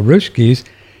 That's right, the Ruskies.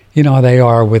 You know how they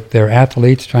are with their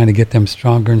athletes, trying to get them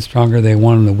stronger and stronger. They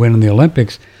want them to win in the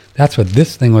Olympics. That's what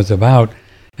this thing was about.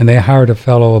 And they hired a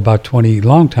fellow about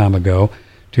long time ago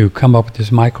to come up with this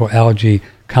microalgae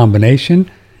combination.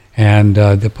 And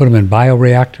they put them in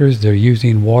bioreactors. They're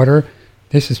using water.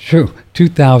 This is true.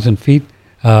 2,000 feet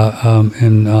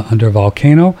under a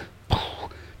volcano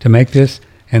to make this.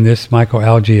 And this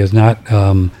microalgae is not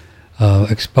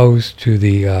exposed to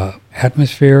the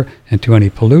atmosphere and to any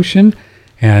pollution.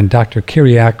 And Dr.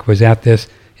 Kiriak was at this,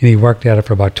 and he worked at it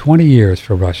for about 20 years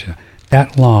for Russia,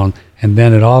 that long. And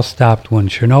then it all stopped when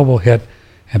Chernobyl hit,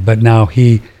 but now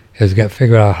he has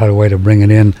figured out how to way to bring it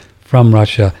in from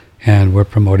Russia, and we're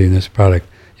promoting this product.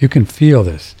 You can feel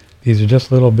this. These are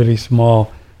just little bitty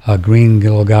small green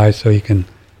little guys, so you can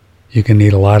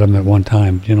eat a lot of them at one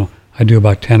time. You know, I do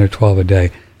about 10 or 12 a day,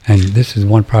 and this is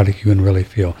one product you can really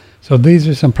feel. So these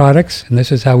are some products, and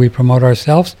this is how we promote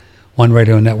ourselves,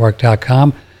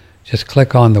 oneradionetwork.com. Just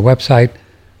click on the website,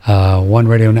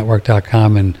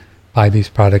 oneradionetwork.com, and buy these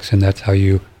products, and that's how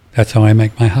I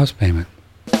make my house payment.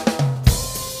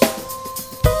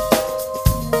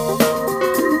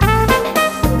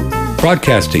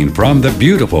 Broadcasting from the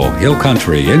beautiful Hill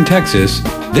Country in Texas,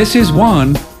 this is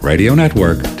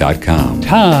OneRadioNetwork.com.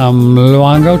 Tom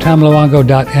Luongo,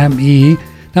 tomluongo.me.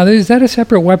 Now, is that a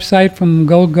separate website from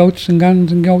Gold Goats and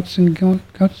Guns and Goats and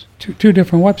Goats? Two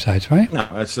different websites, right? No,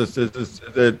 it's the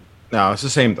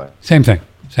same thing. Same thing.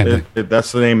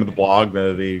 That's the name of the blog.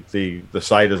 The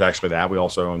site is actually that. We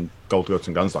also own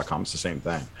goldgoatsandguns.com. It's the same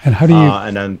thing. And how do you?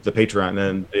 And then the Patreon, and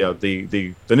then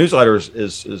the newsletter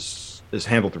is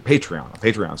handled through Patreon.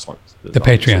 Patreon's the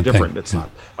Patreon different. Thing. It's not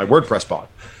like WordPress blog.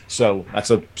 So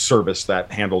that's a service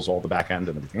that handles all the back end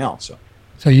and everything else.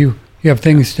 So you have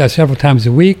things several times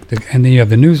a week, and then you have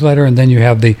the newsletter, and then you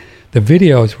have the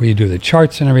videos where you do the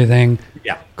charts and everything.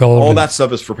 Yeah, all that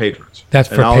stuff is for patrons. That's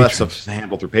for all patrons. That stuff is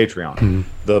handled through Patreon. Mm-hmm.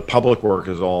 The public work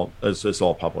is all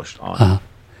published on.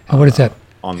 And what is that?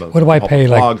 On the what do I pay?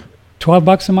 Blog. Like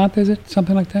 $12 a month? Is it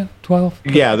something like that? 12?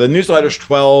 Yeah, the newsletter's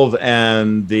 12,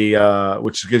 and the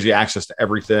which gives you access to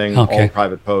everything, all the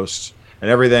private posts and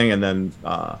everything, and then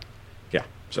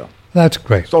so that's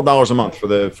great. $12 a month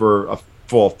for a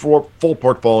full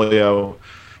portfolio,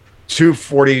 2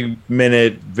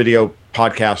 40-minute video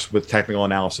podcasts with technical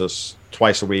analysis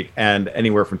twice a week, and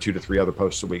anywhere from 2 to 3 other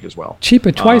posts a week as well. Cheap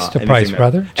at twice the price,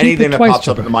 brother. Anything that pops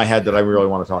up into my head that I really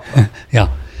want to talk about. Yeah.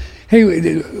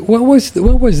 Hey, what was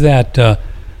that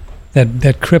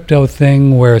that crypto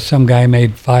thing where some guy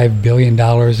made $5 billion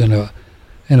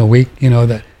in a week? You know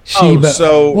that Shiba.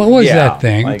 What was that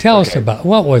thing? Like, Tell us about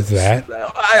what was that?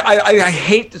 I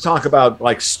hate to talk about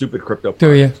like stupid crypto projects.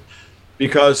 Do you?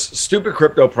 Because stupid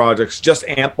crypto projects just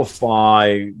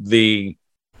amplify the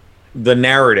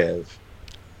narrative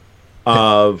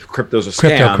of crypto's a scam.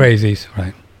 Crypto crazies,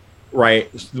 right?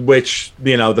 Right, which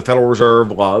the Federal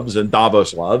Reserve loves and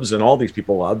Davos loves and all these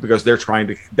people love because they're trying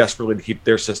to desperately to keep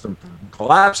their system from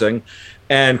collapsing,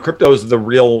 and crypto is the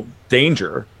real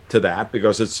danger to that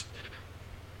because it's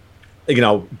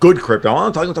good crypto.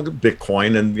 I'm talking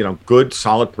Bitcoin and good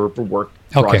solid proof of work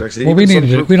projects. Well, we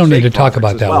don't need to talk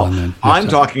about that one then. I'm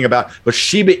talking about, but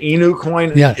Shiba Inu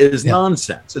coin is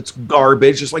nonsense. It's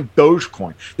garbage. It's like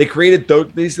Dogecoin. They created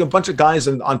a bunch of guys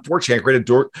on 4chan created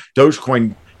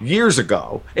Dogecoin years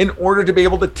ago in order to be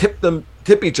able to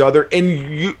tip each other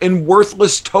in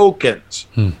worthless tokens.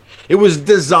 It was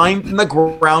designed from the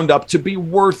ground up to be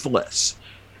worthless.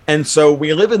 And so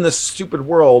we live in this stupid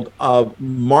world of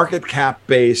market cap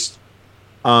based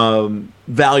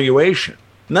valuation.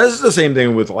 And this is the same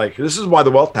thing with this is why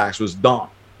the wealth tax was dumb,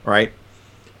 right?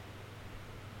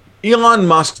 Elon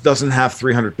Musk doesn't have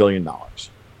 $300 billion.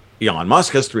 Elon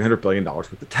Musk has $300 billion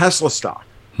with the Tesla stock.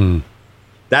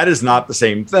 That is not the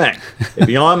same thing. If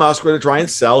Elon Musk were to try and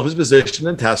sell his position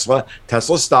in Tesla,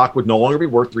 Tesla's stock would no longer be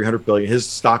worth $300 billion. His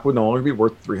stock would no longer be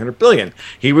worth $300 billion.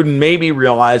 He would maybe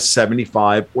realize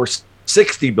 $75 or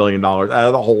 $60 billion out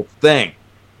of the whole thing.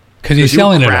 Because he's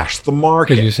selling it. Crashed the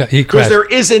market. Because there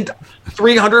isn't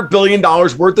 $300 billion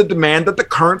worth of demand at the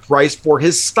current price for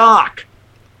his stock.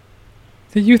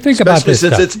 You think about this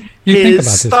since stuff. It's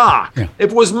his stock. Yeah.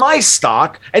 If it was my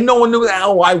stock and no one knew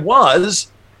how I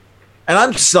was, and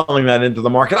I'm selling that into the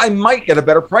market, I might get a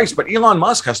better price. But Elon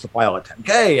Musk has to file a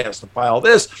 10K. He has to file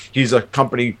this. He's a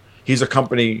company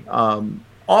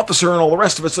officer and all the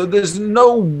rest of it. So there's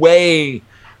no way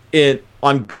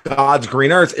on God's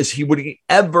green earth is he would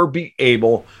ever be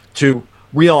able to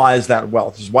realize that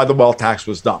wealth. This is why the wealth tax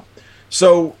was done.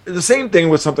 So the same thing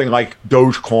with something like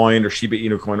Dogecoin or Shiba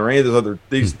Inu coin or any of those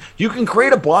these. You can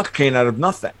create a blockchain out of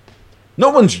nothing. No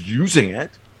one's using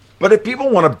it. But if people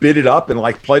want to bid it up and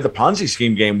play the Ponzi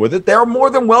scheme game with it, they're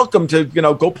more than welcome to,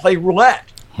 go play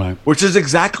roulette, right? Which is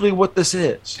exactly what this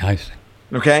is. I see.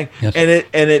 Okay. Yes.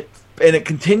 And it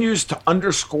continues to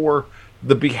underscore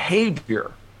the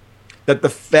behavior that the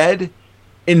Fed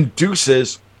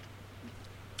induces,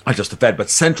 not just the Fed, but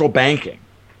central banking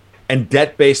and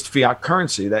debt-based fiat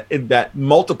currency that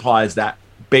multiplies that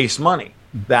base money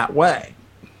that way.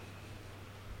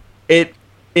 It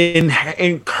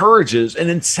encourages and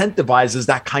incentivizes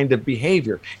that kind of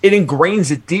behavior. It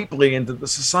ingrains it deeply into the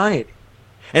society.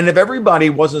 And if everybody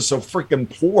wasn't so freaking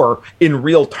poor in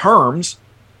real terms,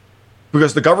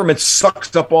 because the government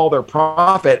sucks up all their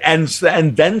profit and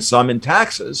then some in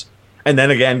taxes, and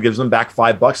then again gives them back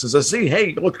 $5 and says, "See,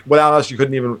 hey, look, without us, you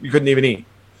couldn't even eat."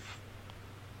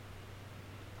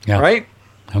 Yeah, right.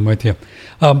 I'm with you.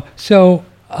 So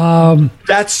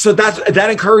That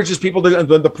encourages people to.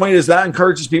 The point is that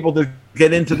encourages people to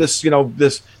get into this,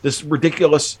 this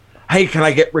ridiculous. Hey, can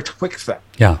I get rich quick thing?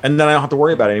 Yeah. And then I don't have to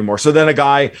worry about it anymore. So then a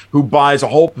guy who puts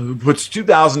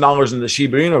 $2,000 in the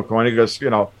Shiba Inu coin, he goes,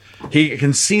 he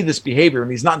can see this behavior and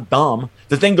he's not dumb.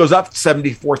 The thing goes up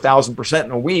 74,000%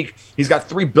 in a week. He's got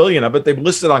 3 billion of it. They've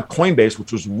listed on Coinbase,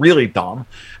 which was really dumb.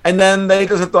 And then they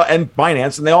just have to, and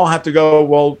Binance, and they all have to go,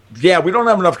 well, yeah, we don't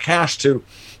have enough cash to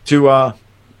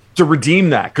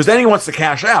redeem that, because then he wants to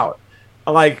cash out.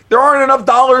 Like, there aren't enough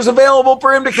dollars available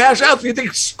for him to cash out. So you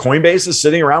think Coinbase is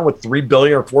sitting around with $3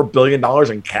 billion or $4 billion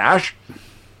in cash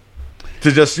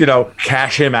to just,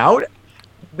 cash him out?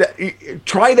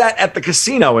 Try that at the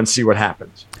casino and see what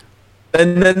happens.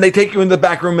 And then they take you in the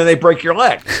back room and they break your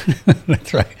leg.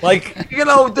 That's right. Like,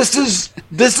 this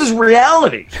is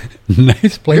reality.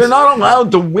 Nice place. You're not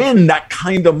allowed to win that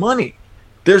kind of money.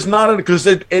 There's not, because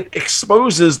it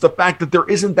exposes the fact that there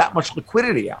isn't that much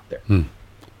liquidity out there.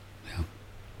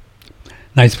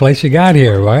 Nice place you got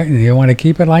here, right? You want to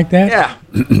keep it like that? Yeah.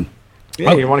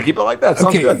 Yeah, you want to keep it like that.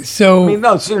 Sounds good. So,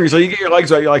 no, seriously, you get your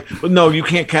legs out. You're like, well, no, you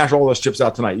can't cash all those chips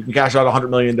out tonight. You can cash out $100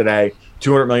 million today,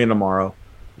 $200 million tomorrow.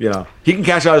 He can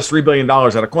cash out his $3 billion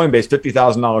out of Coinbase,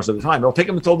 $50,000 at a time. It'll take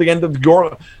him until the end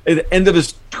of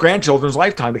his grandchildren's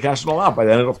lifetime to cash it all out. By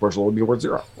then, of course, it'll be worth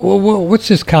zero. Well, what's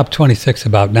this COP26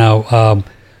 about now?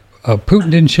 Putin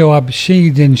didn't show up. Xi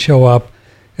didn't show up.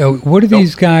 What do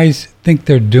these guys think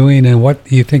they're doing, and what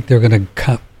do you think they're going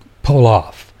to pull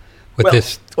off with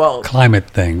this climate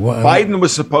thing? Biden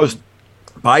was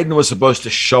supposed to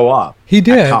show up. He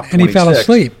did, and he fell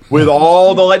asleep with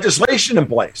all the legislation in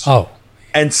place. Oh,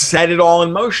 and set it all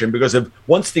in motion, because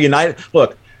once the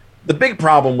big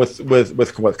problem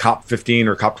with COP 15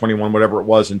 or COP 21, whatever it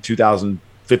was in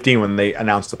 2015 when they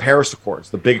announced the Paris Accords.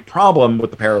 The big problem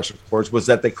with the Paris Accords was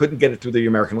that they couldn't get it through the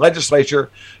American legislature.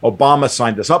 Obama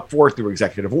signed us up for it through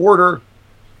executive order.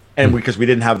 And because we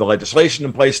didn't have the legislation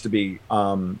in place to be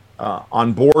on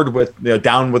board with,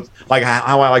 down with, like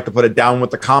how I like to put it, down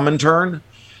with the Comintern.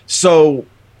 So,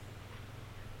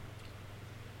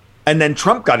 and then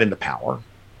Trump got into power.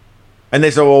 And they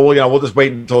said, well, we'll just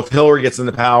wait until Hillary gets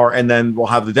into power, and then we'll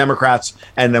have the Democrats,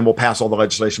 and then we'll pass all the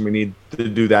legislation we need to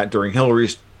do that during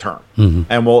Hillary's term. Mm-hmm.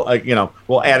 And we'll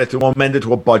amend it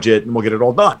to a budget, and we'll get it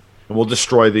all done. And we'll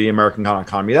destroy the American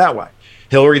economy that way.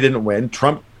 Hillary didn't win.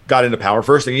 Trump got into power.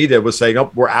 First thing he did was say,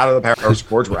 nope, we're out of the Paris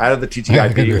Accords, we're out of the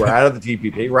TTIP, we're out of the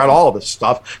TPP, we're out of all this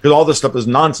stuff, because all this stuff is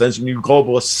nonsense, and you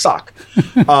globalists suck.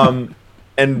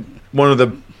 And one of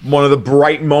the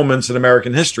bright moments in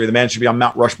American history, the man should be on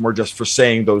Mount Rushmore just for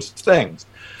saying those things.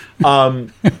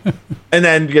 And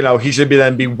then, he should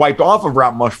be wiped off of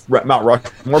Mount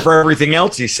Rushmore for everything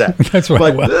else he said. That's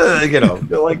right. But, and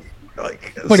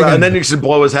then you should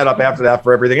blow his head up after that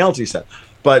for everything else he said.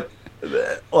 But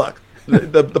look,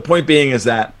 the point being is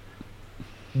that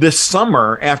this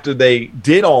summer, after they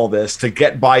did all this to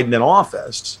get Biden in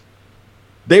office,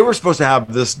 they were supposed to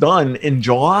have this done in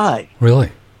July.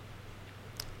 Really?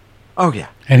 Oh, yeah.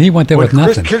 And he went there with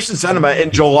nothing. Kyrsten Sinema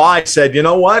in July said, you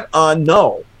know what?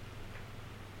 No.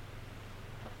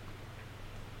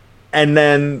 And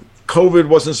then COVID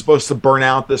wasn't supposed to burn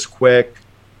out this quick.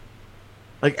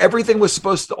 Like, everything was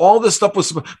supposed to, all this stuff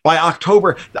was by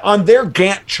October on their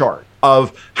Gantt chart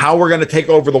of how we're going to take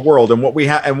over the world and what we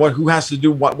have and who has to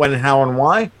do what, when, and how, and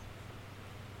why.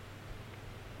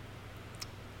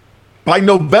 By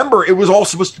November, it was all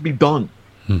supposed to be done.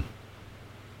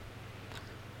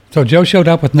 So Joe showed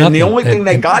up with nothing. And the only thing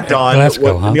they got done,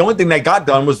 Glasgow, the only thing they got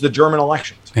done was the German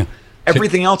elections. Yeah.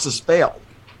 Everything else has failed.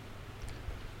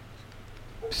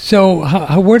 So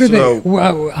where do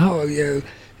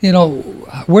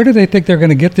where do they think they're going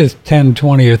to get this 10,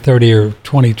 20, or 30 or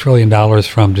 $20 trillion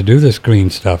from to do this green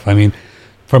stuff? I mean,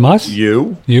 from us?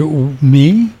 You,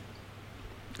 me?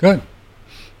 Good.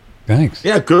 Thanks.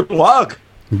 Yeah, good luck.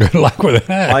 Good luck with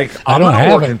that. Like, I'm not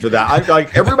working for that.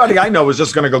 Everybody I know is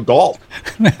just going to go golf.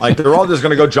 Like, they're all just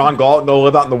going to go John Galt and go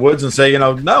live out in the woods and say,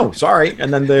 no, sorry.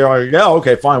 And then they are, yeah,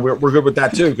 okay, fine. We're good with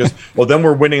that too. Because, well, then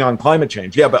we're winning on climate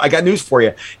change. Yeah, but I got news for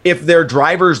you. If their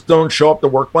drivers don't show up to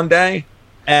work one day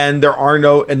and there are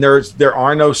no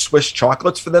Swiss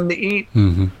chocolates for them to eat,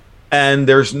 mm-hmm. and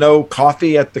there's no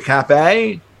coffee at the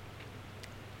cafe,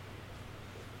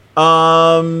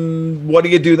 what do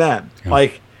you do then? Yeah.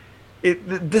 Like,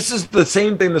 this is the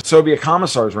same thing the Soviet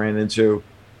commissars ran into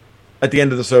at the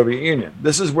end of the Soviet Union.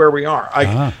 This is where we are.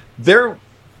 They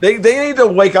need to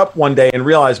wake up one day and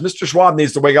realize, Mr. Schwab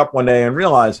needs to wake up one day and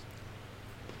realize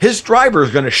his driver is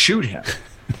going to shoot him.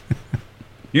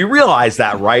 You realize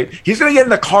that, right? He's going to get in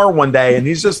the car one day and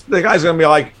the guy's going to be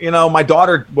like, my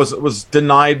daughter was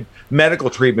denied medical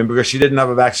treatment because she didn't have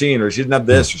a vaccine, or she didn't have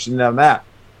this, or she didn't have that.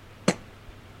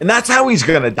 And that's how he's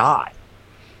going to die.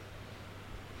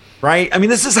 Right? I mean,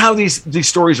 this is how these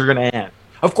stories are going to end.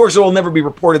 Of course, it will never be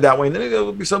reported that way. And then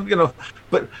it'll be some,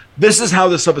 but this is how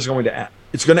this stuff is going to end.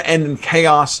 It's going to end in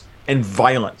chaos and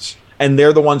violence. And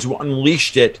they're the ones who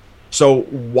unleashed it. So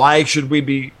why should we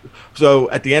be? So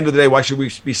at the end of the day, why should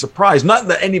we be surprised? Not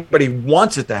that anybody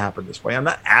wants it to happen this way. I'm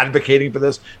not advocating for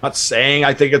this. I'm not saying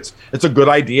I think it's a good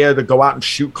idea to go out and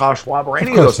shoot Klaus Schwab or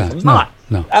any of those things. I'm not.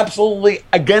 No. Absolutely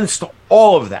against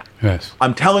all of that. Yes.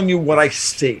 I'm telling you what I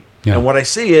see. Yeah. And what I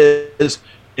see is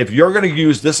if you're going to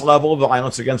use this level of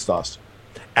violence against us,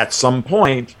 at some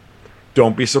point,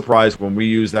 don't be surprised when we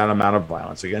use that amount of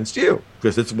violence against you,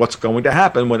 because it's what's going to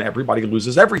happen when everybody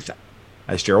loses everything.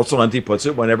 As Gerald Celente puts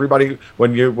it,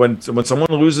 when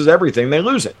someone loses everything, they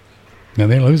lose it. Yeah,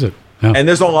 they lose it. Yeah. And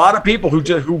there's a lot of people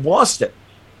who lost it.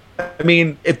 I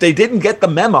mean, if they didn't get the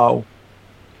memo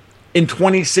in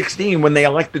 2016 when we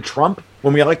elected Trump,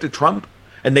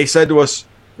 and they said to us,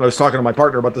 I was talking to my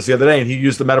partner about this the other day, and he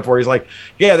used the metaphor. He's like,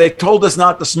 yeah, they told us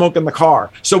not to smoke in the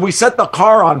car. So we set the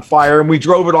car on fire and we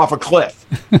drove it off a cliff.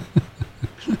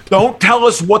 Don't tell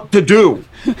us what to do.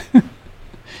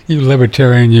 You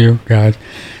libertarian, you guys.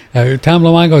 Tom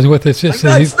Luongo is with us.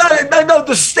 No,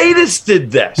 the statists did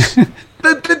this.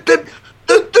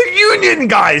 the union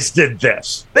guys did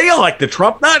this. They elected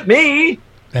Trump, not me.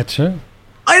 That's true.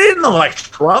 I didn't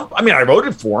elect Trump. I mean, I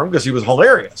voted for him because he was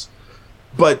hilarious.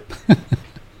 But,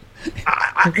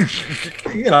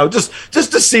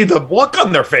 just to see the look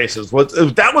on their faces,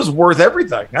 that was worth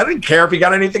everything. I didn't care if he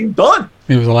got anything done.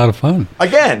 It was a lot of fun.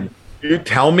 Again, you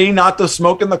tell me not to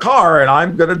smoke in the car, and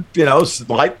I'm going to,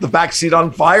 light the back seat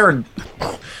on fire and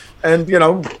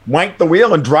wank the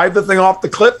wheel and drive the thing off the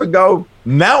cliff and go,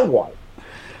 now what?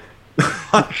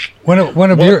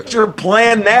 What's your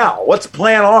plan now? What's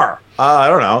plan R? I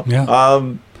don't know.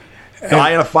 Yeah.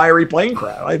 Die in a fiery plane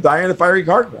crash. I die in a fiery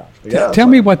car crash. Yeah, tell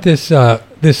me what this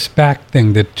SPAC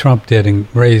thing that Trump did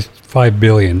and raised $5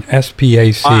 billion,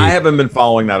 SPAC. I haven't been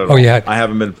following that at all. Yeah. I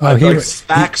haven't been.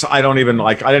 SPACs, I don't even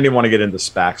like. I didn't even want to get into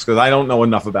SPACs because I don't know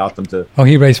enough about them to. Oh,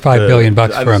 he raised $5 billion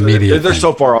for a media. They're thing.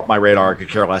 so far off my radar, I could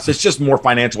care less. It's just more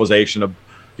financialization of.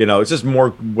 It's just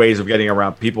more ways of getting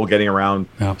around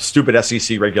stupid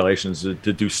SEC regulations to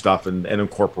do stuff and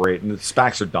incorporate. And the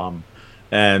SPACs are dumb.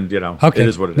 And, okay. It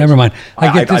is what it is. Never mind.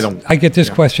 I get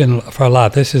this question for a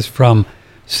lot. This is from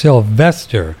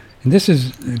Sylvester. And this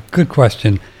is a good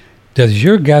question. Does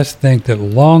your guest think that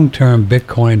long-term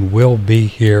Bitcoin will be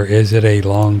here? Is it a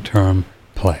long-term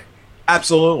play?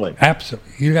 Absolutely.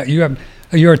 Absolutely.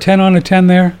 You're a 10 on a 10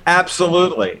 there?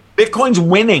 Absolutely. Bitcoin's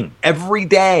winning every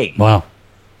day. Wow.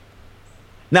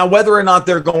 Now, whether or not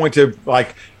they're going to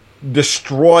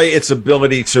destroy its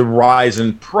ability to rise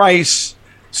in price,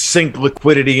 sink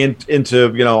liquidity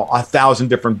into 1,000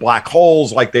 different black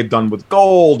holes like they've done with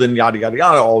gold and yada yada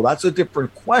yada, that's a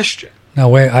different question. No,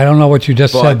 wait, I don't know what you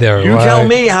just said there. You tell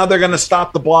me how they're going to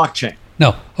stop the blockchain.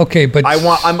 No, okay, but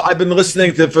I've been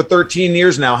listening to for 13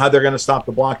 years now how they're going to stop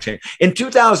the blockchain. In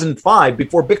 2005,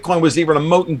 before Bitcoin was even a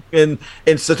mote in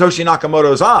Satoshi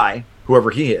Nakamoto's eye,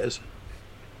 whoever he is,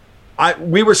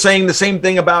 we were saying the same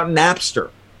thing about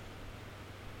Napster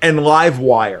and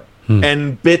LiveWire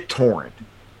and BitTorrent.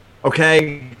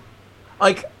 Okay?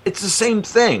 It's the same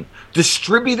thing.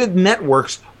 Distributed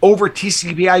networks over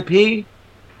TCP/IP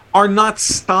are not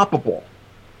stoppable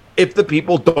if the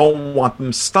people don't want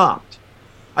them stopped.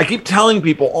 I keep telling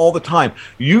people all the time,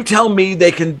 you tell me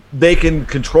they can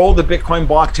control the Bitcoin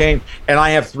blockchain, and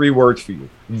I have 3 words for you.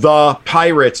 The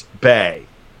Pirate Bay.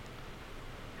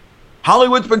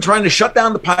 Hollywood's been trying to shut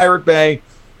down the Pirate Bay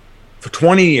for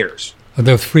 20 years.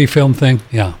 The free film thing?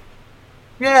 Yeah.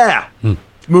 Yeah.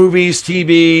 Movies,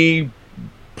 TV,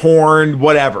 porn,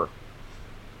 whatever.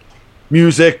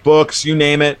 Music, books, you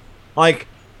name it.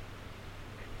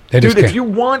 Dude, if you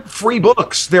want free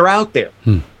books, they're out there.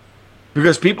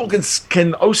 Because people can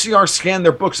OCR scan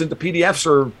their books into PDFs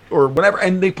or whatever,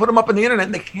 and they put them up on the internet,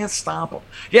 and they can't stop them.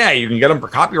 Yeah, you can get them for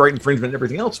copyright infringement and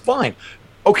everything else. Fine.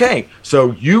 Okay,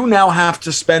 so you now have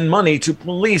to spend money to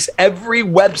police every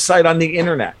website on the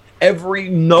internet, every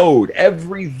node,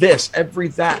 every this, every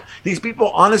that. These people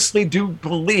honestly do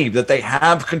believe that they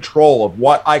have control of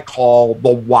what I call the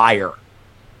wire.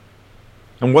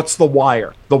 And what's the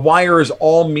wire? The wire is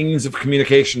all means of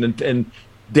communication and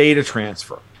data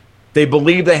transfer. They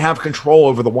believe they have control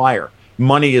over the wire.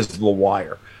 Money is the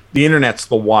wire. The internet's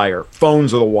the wire.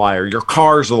 Phones are the wire. Your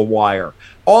cars are the wire.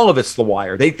 All of it's the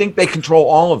wire. They think they control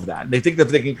all of that. They think that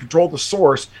if they can control the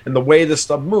source and the way this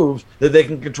stuff moves, that they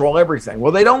can control everything.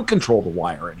 Well, they don't control the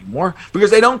wire anymore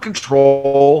because they don't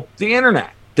control the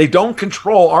internet. They don't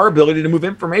control our ability to move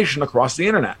information across the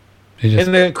internet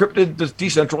in an encrypted,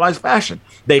 decentralized fashion.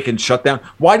 They can shut down.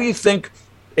 Why do you think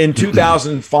in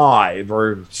 2005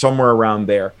 or somewhere around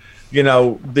there, you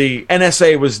know, the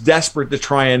NSA was desperate to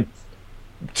try and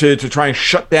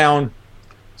shut down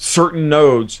certain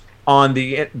nodes on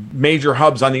the major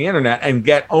hubs on the internet and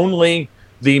get only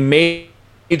the major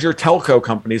telco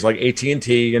companies like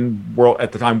AT&T and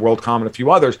at the time WorldCom and a few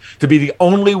others to be the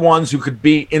only ones who could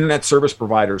be internet service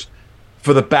providers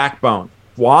for the backbone.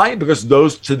 Why? Because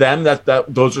those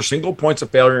are single points of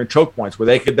failure and choke points where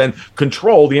they could then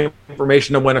control the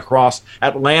information that went across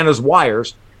Atlanta's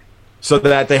wires, so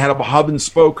that they had a hub and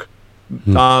spoke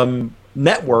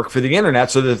network for the internet,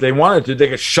 so that if they wanted to, they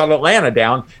could shut Atlanta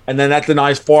down, and then that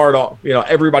denies Florida, you know,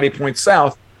 everybody points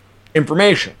south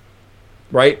information,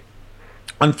 right?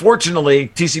 Unfortunately,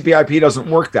 TCP/IP doesn't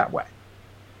work that way,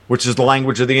 which is the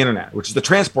language of the internet, which is the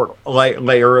transport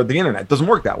layer of the internet. It doesn't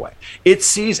work that way. It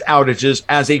sees outages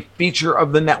as a feature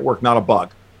of the network, not a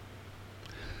bug.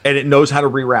 And it knows how to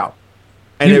reroute.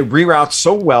 And it reroutes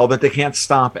so well that they can't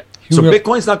stop it. So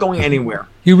Bitcoin's not going anywhere.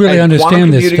 You really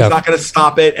understand this stuff. Quantum computing's not going to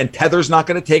stop it, and Tether's not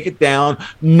going to take it down.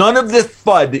 None of this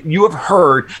FUD that you have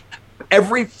heard,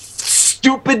 every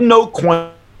stupid note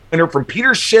coiner from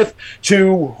Peter Schiff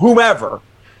to whomever,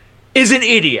 is an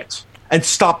idiot. And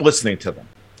stop listening to them.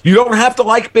 You don't have to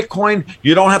like Bitcoin.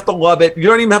 You don't have to love it. You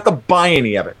don't even have to buy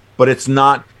any of it. But it's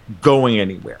not going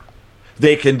anywhere.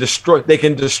 They can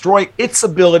destroy its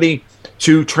ability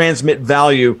to transmit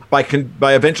value by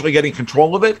eventually getting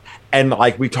control of it. And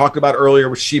like we talked about earlier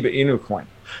with Shiba Inu coin,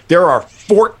 there are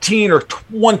 14 or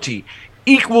 20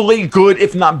 equally good,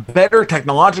 if not better,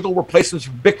 technological replacements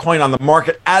for Bitcoin on the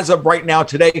market as of right now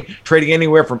today, trading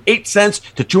anywhere from 8 cents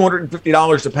to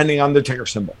 $250, depending on the ticker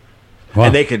symbol. Wow.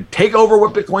 And they can take over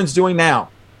what Bitcoin's doing now.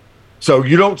 So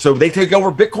they take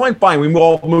over Bitcoin, fine. We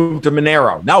all move to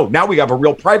Monero. No, now we have a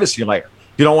real privacy layer.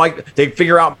 You don't like, they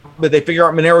figure out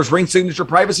Monero's ring signature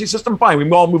privacy system, fine. We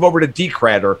all move over to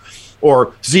Decred or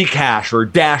Zcash or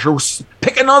Dash, or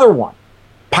pick another one.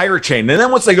 Pirate Chain. And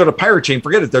then once they go to Pirate Chain,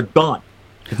 forget it, they're done.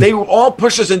 If they all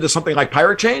push us into something like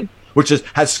Pirate Chain, which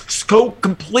has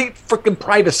complete freaking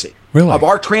privacy of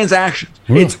our transactions,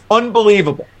 it's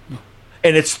unbelievable.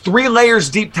 And it's 3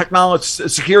 layers deep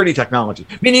security technology.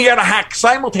 Meaning you got to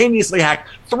simultaneously hack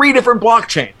 3 different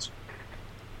blockchains.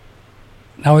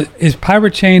 Now, is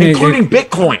Pirate Chain including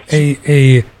Bitcoin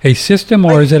a system,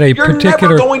 or is it a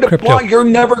particular crypto? You're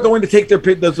never going to take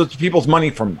those people's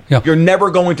money from them. Yeah. You're never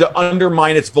going to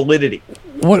undermine its validity.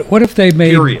 What if they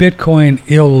made Bitcoin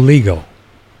illegal?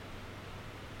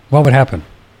 What would happen?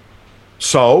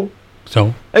 So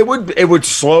it would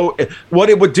slow. What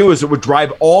it would do is it would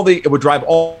drive all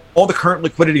the current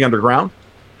liquidity underground,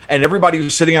 and everybody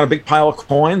who's sitting on a big pile of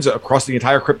coins across the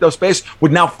entire crypto space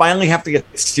would now finally have to get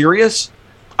serious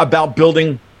about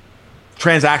building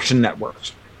transaction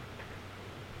networks.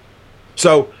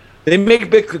 So they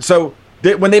make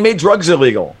when they made drugs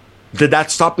illegal, did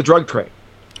that stop the drug trade?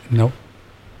 No.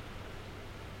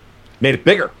 Made it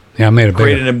bigger. Yeah, made it bigger.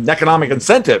 Created an economic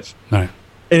incentive. Right.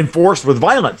 Enforced with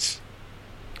violence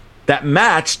that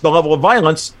matched the level of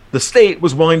violence the state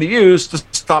was willing to use to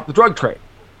stop the drug trade.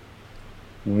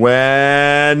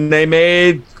 When they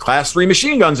made Class 3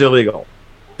 machine guns illegal,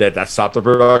 did that stop the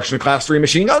production of Class 3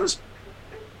 machine guns?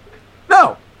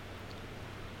 No.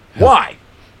 Yeah. Why?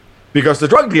 Because the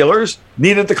drug dealers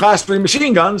needed the Class 3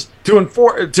 machine guns to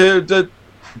enforce to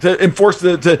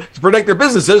protect their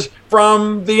businesses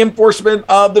from the enforcement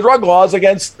of the drug laws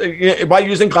by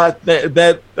using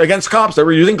against cops that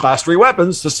were using Class 3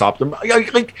 weapons to stop them.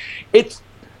 Like, it's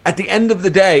at the end of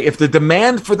the day, if the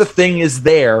demand for the thing is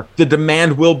there, the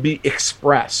demand will be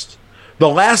expressed. The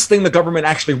last thing the government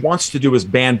actually wants to do is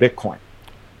ban Bitcoin.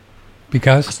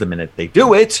 Because the minute they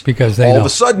do it, all of a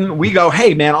sudden we go,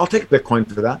 hey man, I'll take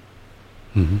Bitcoin for that.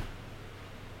 Mm-hmm.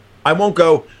 I won't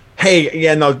go, hey,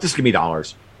 yeah, no, just give me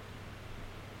dollars.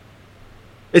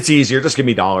 It's easier. Just give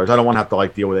me dollars. I don't want to have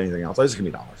to deal with anything else. Just give me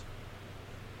dollars.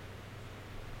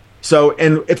 So,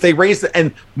 and if they raise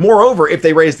moreover, if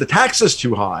they raise the taxes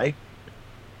too high,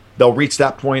 they'll reach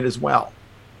that point as well.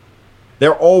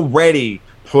 They're already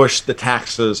pushed the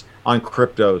taxes on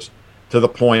cryptos to the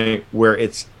point where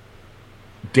it's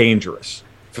dangerous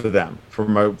for them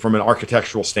from an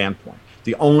architectural standpoint.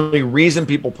 The only reason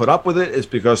people put up with it is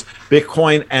because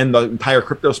Bitcoin and the entire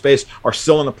crypto space are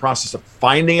still in the process of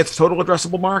finding its total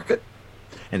addressable market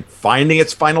and finding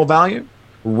its final value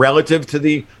relative to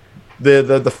the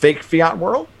fake fiat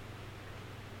world.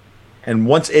 And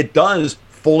once it does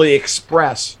fully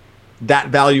express that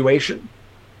valuation,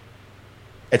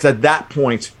 it's at that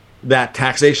point that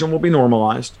taxation will be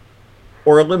normalized,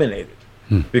 or eliminated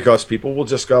because people will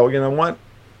just go, you know what?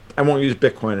 I won't use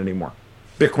Bitcoin anymore.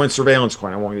 Bitcoin surveillance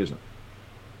coin, I won't use it.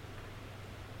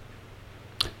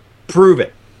 Prove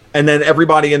it. And then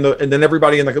everybody in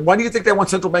the why do you think they want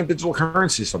central bank digital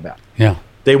currency so bad? Yeah.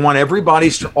 They want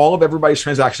all of everybody's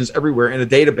transactions everywhere in a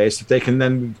database that they can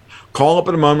then call up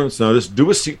at a moment's notice, do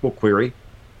a SQL query,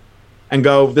 and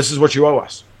go, this is what you owe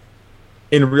us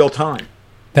in real time.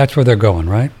 That's where they're going,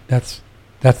 right? That's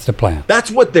the plan.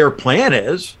 That's what their plan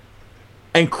is.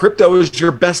 And crypto is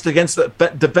your best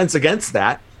defense against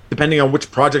that, depending on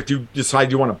which project you decide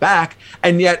you want to back.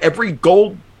 And yet every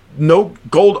gold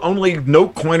only no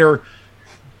coiner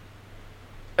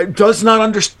does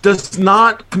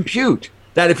not compute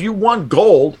that if you want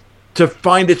gold to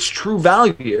find its true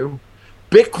value,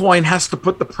 Bitcoin has to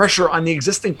put the pressure on the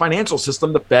existing financial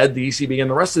system, the Fed, the ECB, and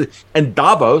the rest of it, and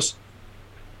Davos,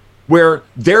 where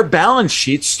their balance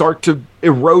sheets start to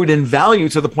erode in value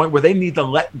to the point where they need to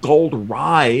let gold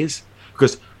rise,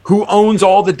 because who owns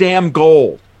all the damn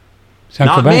gold?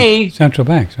 Not me. Central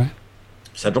banks, right?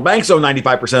 Central banks own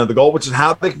 95% of the gold, which is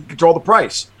how they can control the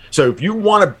price. So if you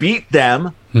want to beat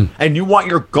them and you want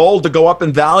your gold to go up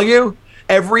in value,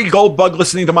 every gold bug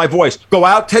listening to my voice, go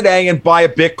out today and buy a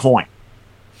Bitcoin.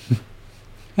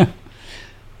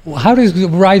 Well, how does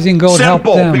rising gold help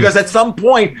them? Simple, because at some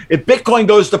point, if Bitcoin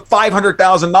goes to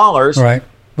 $500,000, right,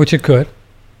 which it could.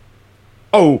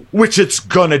 Oh, which it's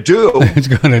gonna do. It's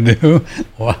gonna do.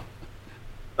 Wow.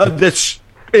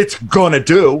 It's gonna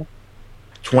do.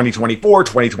 2024,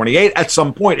 2028. At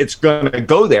some point, it's gonna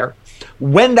go there.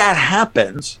 When that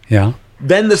happens, yeah,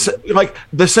 then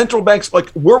the central banks,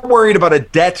 we're worried about a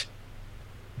debt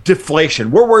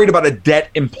deflation. We're worried about a debt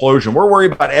implosion. We're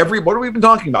worried about what have we been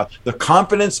talking about? The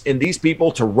confidence in these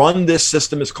people to run this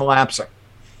system is collapsing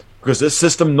because this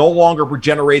system no longer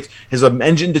is an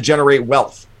engine to generate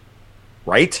wealth,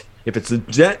 right? If it's an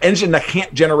engine that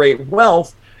can't generate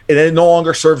wealth, it no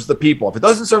longer serves the people. If it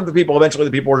doesn't serve the people, eventually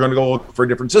the people are going to go look for a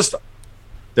different system.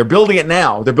 They're building it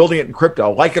now. They're building it in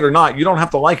crypto. Like it or not, you don't have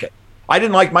to like it. I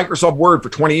didn't like Microsoft Word for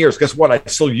 20 years. Guess what? I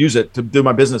still use it to do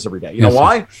my business every day. You know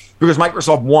why? Because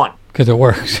Microsoft won. Because it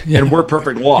works. Yeah. And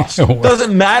WordPerfect lost. It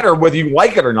doesn't matter whether you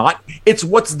like it or not. It's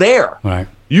what's there. Right.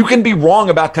 You can be wrong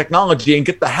about technology and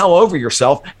get the hell over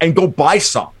yourself and go buy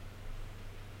some.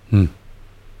 This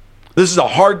is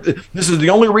the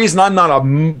only reason I'm not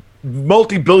a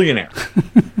multi-billionaire.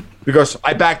 Because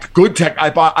I backed good tech.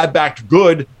 I backed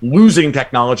good losing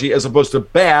technology as opposed to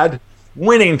bad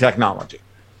winning technology.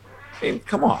 I mean,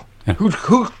 come on. Yeah.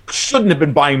 Who shouldn't have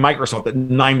been buying Microsoft at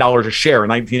 $9 a share in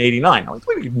 1989? I'm like,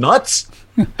 what are you, nuts?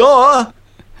 Duh.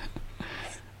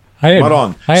 I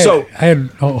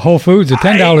had Whole Foods at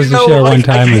 $10 a share one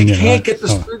time. I can't get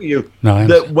this through to you.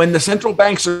 That when the central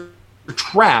banks are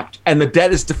trapped and the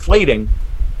debt is deflating,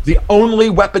 the only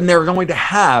weapon they're going to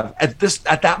have at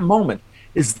that moment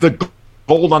is the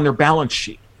gold on their balance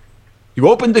sheet. You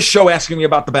opened the show asking me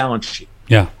about the balance sheet.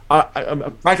 Yeah.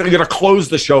 I'm practically going to close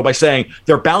the show by saying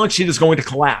their balance sheet is going to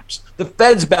collapse. The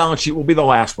Fed's balance sheet will be the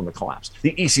last one to collapse.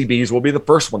 The ECB's will be the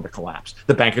first one to collapse.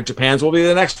 The Bank of Japan's will be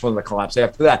the next one to collapse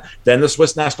after that. Then the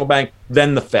Swiss National Bank,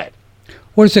 then the Fed.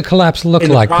 What does the collapse look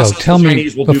like, though? Tell me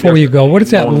before you go. What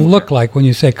does that look like when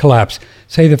you say collapse?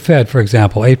 Say the Fed, for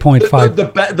example, 8.5.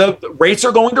 The rates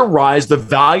are going to rise. The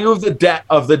value of the debt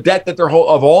that they're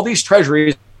of all these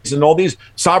treasuries and all these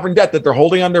sovereign debt that they're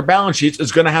holding on their balance sheets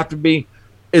is going to have to be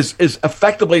is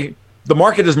effectively the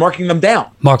market is marking them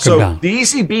down. Mark them down. The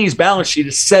ECB's balance sheet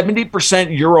is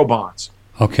 70% euro bonds.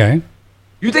 Okay.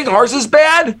 You think ours is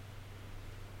bad?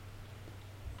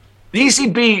 The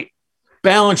ECB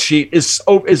balance sheet is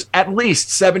at least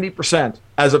 70%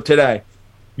 as of today.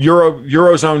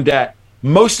 Eurozone debt,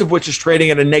 most of which is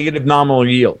trading at a negative nominal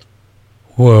yield.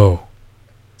 Whoa.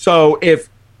 So if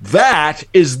that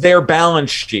is their balance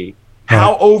sheet,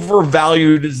 how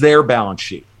overvalued is their balance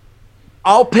sheet?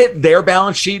 I'll pit their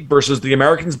balance sheet versus the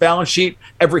Americans' balance sheet.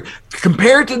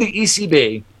 Compared to the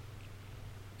ECB,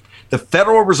 the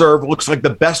Federal Reserve looks like the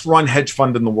best run hedge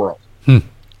fund in the world.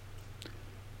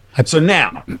 So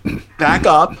now, back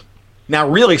up. Now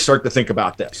really start to think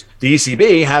about this. The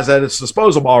ECB has at its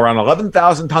disposal around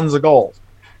 11,000 tons of gold.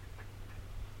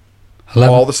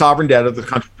 All the sovereign debt of the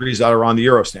countries that are on the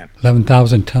Euro standard.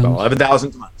 11,000 tons.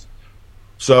 11,000 tons.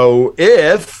 So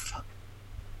if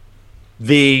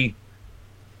the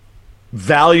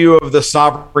value of the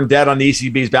sovereign debt on the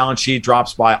ECB's balance sheet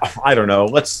drops by, I don't know,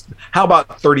 how about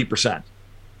 30%?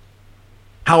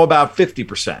 How about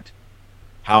 50%?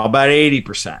 How about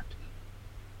 80%?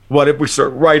 What if we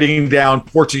start writing down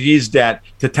Portuguese debt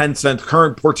to 10 cents,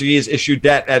 current Portuguese issued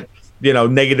debt at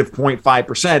negative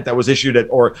 0.5% that was issued at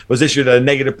a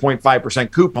negative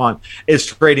 0.5% coupon is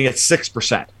trading at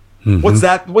 6%. Mm-hmm.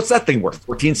 What's that thing worth?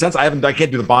 14 cents? I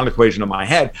can't do the bond equation in my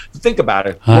head. Think about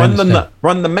it. Run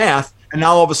the math, and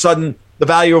now all of a sudden the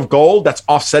value of gold that's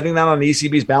offsetting that on the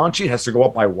ECB's balance sheet has to go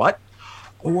up by what?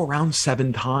 Around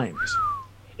 7 times.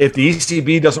 If the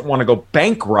ECB doesn't want to go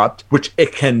bankrupt, which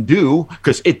it can do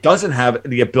because it doesn't have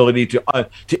the ability to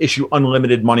issue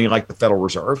unlimited money like the Federal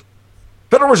Reserve.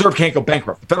 Federal Reserve can't go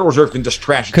bankrupt. The Federal Reserve can just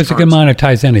trash its because it can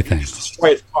monetize anything. Destroy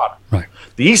its product. Right.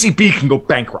 The ECB can go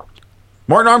bankrupt.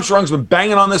 Martin Armstrong's been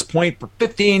banging on this point for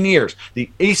 15 years.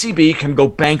 The ECB can go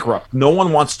bankrupt. No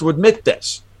one wants to admit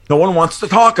this. No one wants to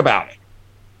talk about it.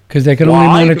 Because they can only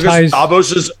monetize. Because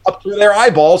Davos is up to their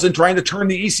eyeballs in trying to turn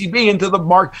the ECB into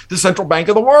the central bank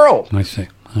of the world. I see.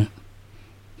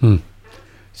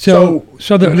 So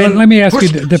let me ask you: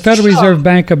 the Federal Reserve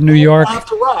Bank of New York will have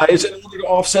to rise in order to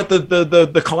offset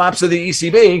the collapse of the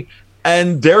ECB,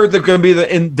 and they're the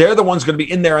ones going to be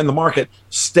in there in the market,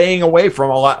 staying away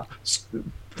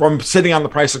from sitting on the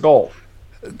price of gold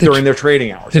during their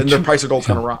trading hours, and the price of gold's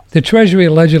going to rise. The Treasury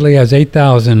allegedly has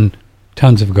 8,000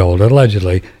 tons of gold.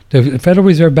 Allegedly, the Federal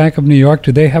Reserve Bank of New York,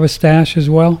 do they have a stash as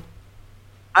well?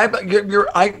 You're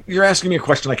asking me a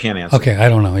question I can't answer. Okay, I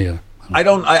don't know either. I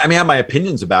have my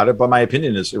opinions about it, but my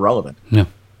opinion is irrelevant. No.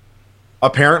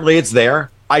 Apparently it's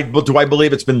there. Do I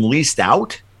believe it's been leased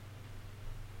out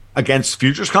against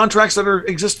futures contracts that are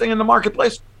existing in the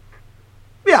marketplace?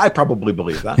 Yeah, I probably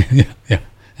believe that. yeah.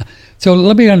 So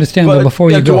let me understand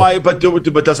before you go. But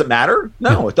does it matter?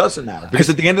 No, it doesn't matter. Because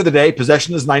at the end of the day,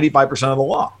 possession is 95% of the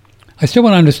law. I still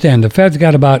want to understand. The Fed's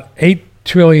got about $8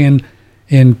 trillion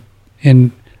in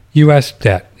U.S.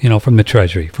 debt, from the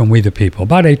Treasury, from we the people,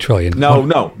 about $8 trillion.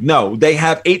 No. They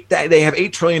have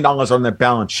 $8 trillion on their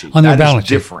balance sheet. On their balance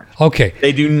sheet. Different. Okay.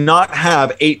 They do not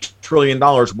have $8 trillion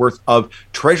worth of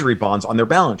Treasury bonds on their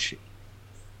balance sheet.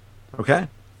 Okay,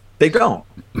 they don't.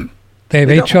 They have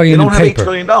 $8 trillion in paper.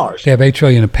 They don't have $8 trillion. They have $8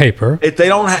 trillion in paper. They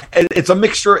don't have. It's a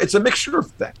mixture. It's a mixture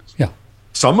of things. Yeah.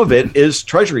 Some of it is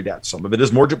Treasury debt. Some of it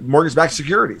is mortgage-backed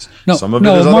securities. Some of it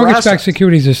is mortgage-backed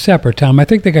securities is separate, Tom. I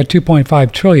think they got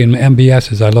 2.5 trillion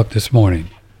MBS as I looked this morning.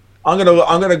 I'm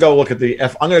gonna go look at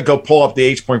I'm gonna go pull up the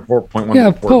H.4.1 yeah,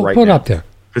 report right pull it now. Up there.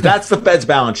 Because that's the Fed's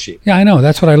balance sheet. Yeah, I know.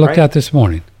 That's what I looked at this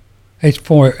morning.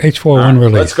 H41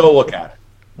 release. Let's go look at it.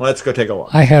 Let's go take a look.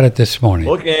 I had it this morning.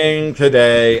 Looking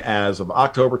today as of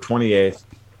October 28th.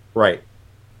 Right.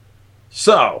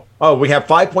 So, we have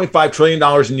 $5.5 trillion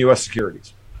in U.S.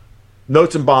 securities.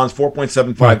 Notes and bonds,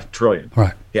 $4.75 trillion.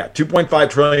 Right. Yeah, $2.5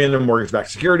 trillion in mortgage-backed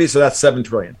securities, so that's $7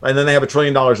 trillion. And then they have $1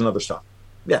 trillion in other stuff.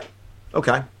 Yeah.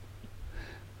 Okay.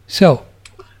 So,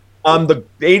 the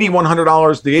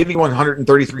 $8,100, the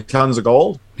 8,133 tons of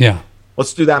gold. Yeah.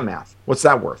 Let's do that math. What's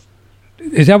that worth?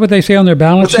 Is that what they say on their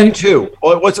balance sheet?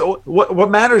 N2?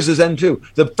 What matters is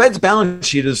N2. The Fed's balance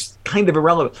sheet is kind of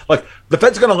irrelevant. Like, the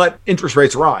Fed's going to let interest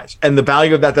rates rise, and the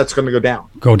value of that's going to go down.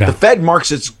 The Fed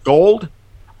marks its gold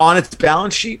on its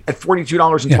balance sheet at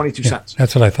 $42.22. Yeah,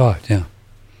 that's what I thought. Yeah.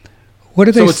 What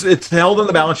do they? So it's held on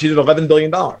the balance sheet at $11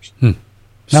 billion.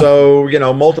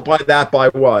 So multiply that by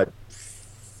what?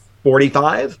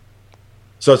 45.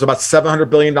 So it's about $700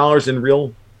 billion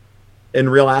in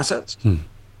real assets.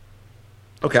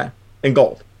 Okay, in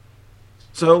gold.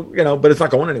 So but it's not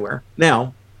going anywhere.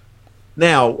 Now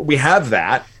we have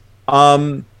that.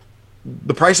 The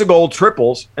price of gold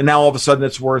triples, and now all of a sudden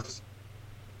it's worth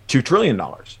 $2 trillion.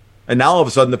 And now all of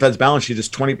a sudden the Fed's balance sheet is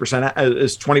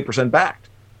 20% backed.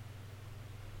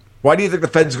 Why do you think the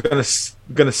Fed's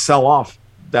going to sell off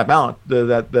that balance,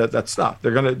 that stuff?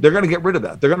 They're going to get rid of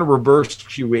that. They're going to reverse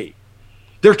QE.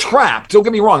 They're trapped. Don't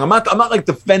get me wrong. I'm not like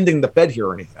defending the Fed here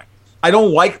or anything. I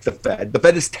don't like the Fed. The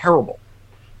Fed is terrible.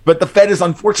 But the Fed is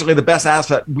unfortunately the best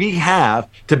asset we have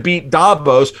to beat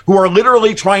Davos, who are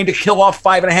literally trying to kill off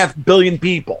 5.5 billion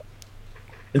people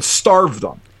and starve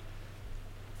them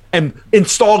and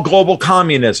install global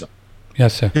communism.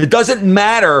 Yes, sir. It doesn't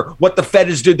matter what the Fed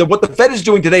is doing. What the Fed is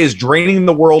doing today is draining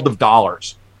the world of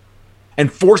dollars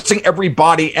and forcing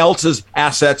everybody else's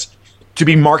assets to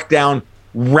be marked down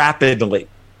rapidly,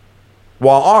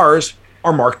 while ours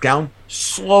are marked down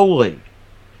slowly.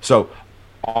 So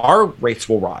our rates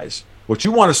will rise. What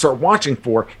you want to start watching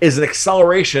for is an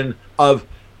acceleration of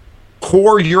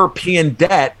core European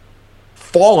debt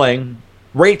falling,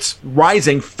 rates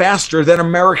rising faster than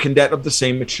American debt of the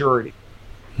same maturity.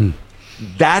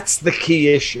 That's the key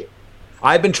issue.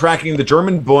 I've been tracking the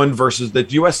German Bund versus the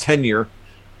U.S. 10-year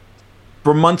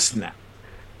for months now.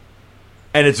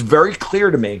 And it's very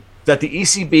clear to me that the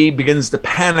ECB begins to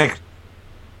panic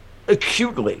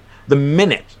acutely the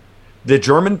minute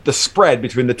the spread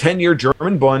between the 10-year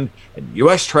German Bund and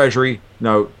U.S. Treasury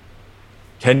note,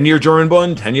 10-year German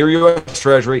Bund, 10-year U.S.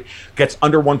 Treasury gets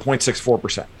under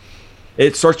 1.64%.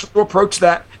 It starts to approach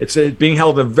that. It's being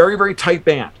held in a very, very tight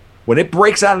band. When it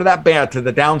breaks out of that band to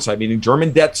the downside, meaning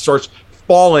German debt starts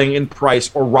falling in price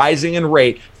or rising in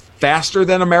rate faster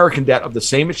than American debt of the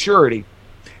same maturity,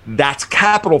 that's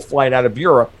capital flight out of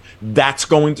Europe. That's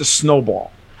going to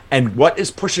snowball. And what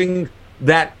is pushing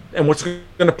that, and what's going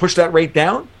to push that rate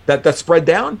down, that spread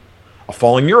down? A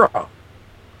falling euro.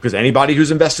 Because anybody who's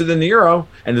invested in the euro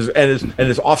and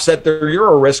has offset their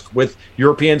euro risk with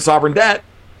European sovereign debt,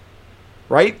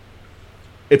 right?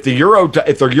 If the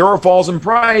euro falls in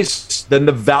price, then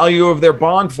the value of their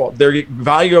bond falls, their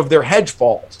value of their hedge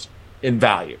falls in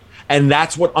value, and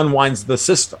that's what unwinds the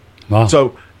system. Wow.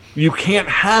 So you can't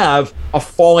have a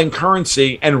falling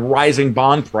currency and rising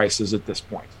bond prices at this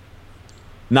point.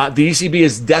 Not the ECB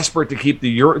is desperate to keep the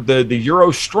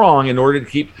euro strong in order to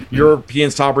keep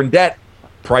European sovereign debt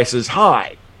prices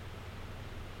high.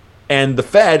 And the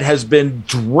Fed has been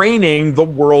draining the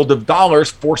world of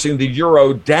dollars, forcing the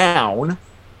euro down.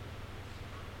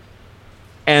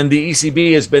 And the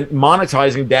ECB has been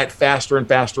monetizing debt faster and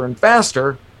faster and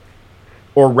faster.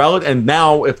 And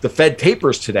now if the Fed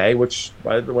tapers today, which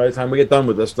by the time we get done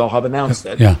with this, they'll have announced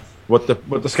it. Yeah. What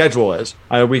the schedule is.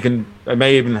 It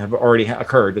may even have already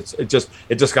occurred. It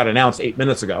just got announced 8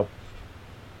 minutes ago.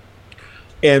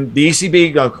 And the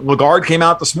ECB, Lagarde came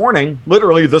out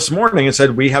literally this morning, and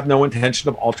said, we have no intention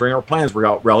of altering our plans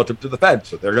relative to the Fed.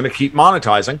 So they're going to keep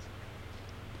monetizing.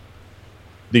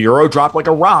 The euro dropped like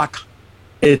a rock.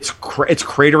 It's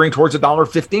cratering towards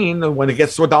 $1.15. And when it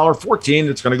gets to $1.14,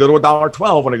 it's going to go to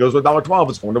 $1.12. When it goes to $1.12,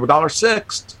 it's going to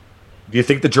 $1.06. Do you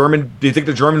think the German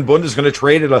Bund is going to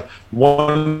trade at a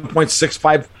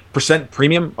 1.65%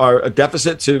 premium or a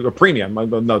deficit to a premium?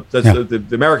 No, the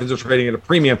Americans are trading at a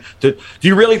premium. Do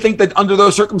you really think that under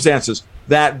those circumstances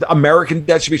that American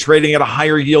debt should be trading at a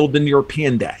higher yield than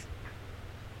European debt?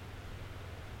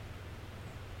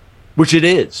 Which it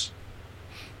is.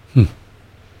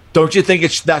 Don't you think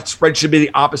that spread should be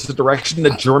the opposite direction?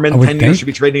 The German 10-year should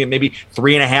be trading at maybe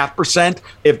 3.5%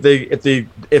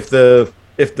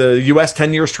 if the U.S.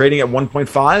 10-year is trading at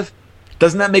 1.5,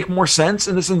 doesn't that make more sense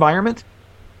in this environment?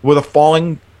 With a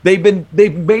falling, they've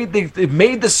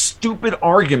made this stupid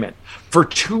argument for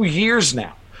 2 years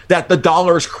now that the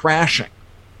dollar is crashing,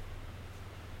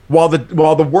 while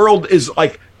the world is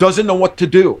doesn't know what to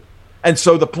do. And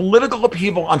so the political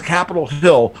upheaval on Capitol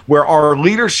Hill, where our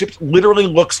leadership literally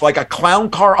looks like a clown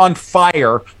car on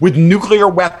fire with nuclear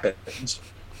weapons,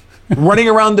 running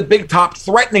around the big top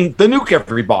threatening to nuke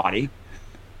everybody,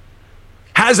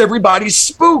 has everybody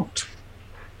spooked.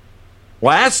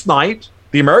 Last night,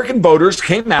 the American voters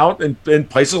came out in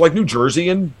places like New Jersey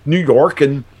and New York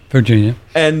and Virginia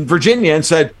and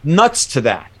said, nuts to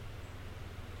that.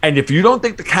 And if you don't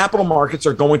think the capital markets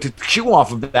are going to chew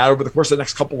off of that over the course of the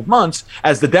next couple of months,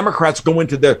 as the Democrats go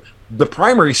into the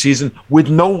primary season with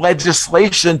no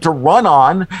legislation to run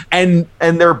on, and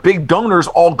their big donors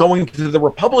all going to the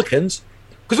Republicans,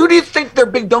 because who do you think their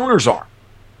big donors are?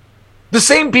 The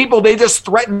same people they just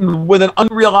threatened with an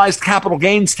unrealized capital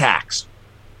gains tax.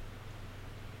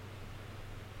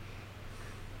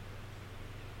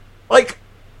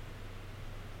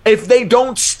 If they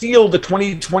don't steal the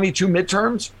 2022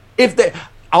 midterms, let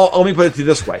me put it to you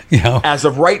this way. Yeah. As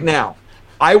of right now,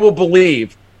 I will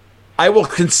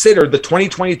consider the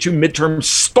 2022 midterms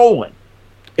stolen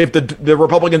if the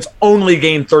Republicans only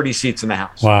gain 30 seats in the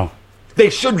House. Wow. They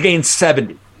should gain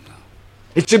 70.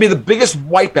 It should be the biggest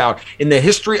wipeout in the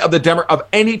history of of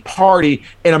any party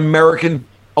in American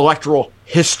electoral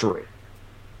history,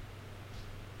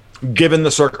 given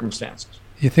the circumstances.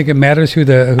 You think it matters who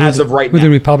the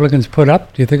Republicans put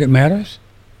up? Do you think it matters?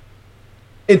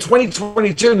 In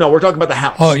 2022, no, we're talking about the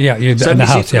House. Oh, yeah. 70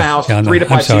 seats in the House, 3 to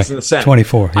 5 seats in the Senate.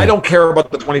 24. Yeah. I don't care about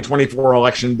the 2024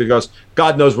 election because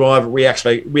God knows we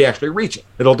actually reach it.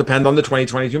 It'll depend on the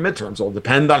 2022 midterms. It'll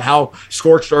depend on how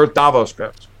scorched earth Davos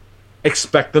goes.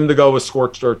 Expect them to go as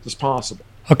scorched earth as possible.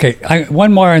 Okay,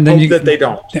 one more, and then they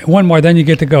don't. One more, then you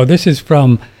get to go. This is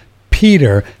from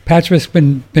Peter. Patrick's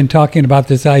been talking about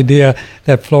this idea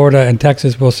that Florida and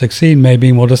Texas will succeed, maybe,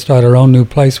 and we'll just start our own new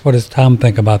place. What does Tom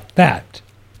think about that?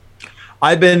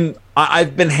 I've been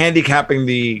handicapping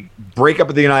the breakup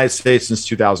of the United States since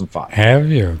 2005.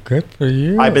 Have you? Good for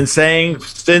you. I've been saying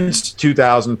since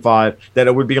 2005 that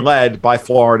it would be led by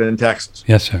Florida and Texas.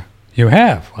 Yes, sir. You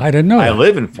have. I didn't know that. I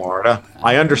live in Florida.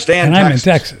 I understand and Texas.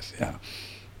 I'm in Texas, yeah.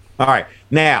 All right.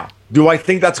 Now, do I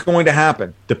think that's going to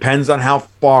happen? Depends on how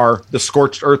far the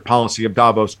scorched earth policy of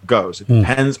Davos goes. It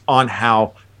depends on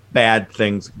how bad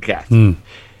things get. We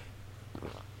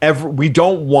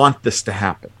don't want this to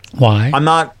happen. Why? I'm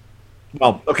not.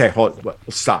 Well, okay, hold on.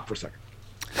 Let's stop for a second.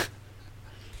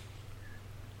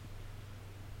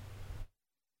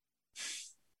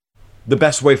 The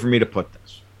best way for me to put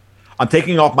this, I'm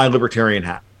taking off my libertarian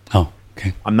hat. Oh,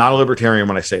 okay. I'm not a libertarian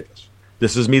when I say this.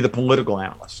 This is me, the political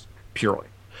analyst, purely.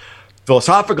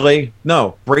 Philosophically,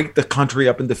 no, break the country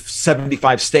up into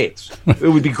 75 states. It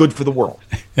would be good for the world.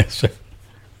 Yes, sir.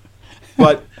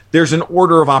 But there's an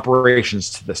order of operations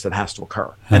to this that has to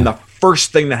occur. And the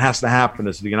first thing that has to happen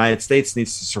is the United States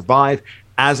needs to survive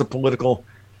as a political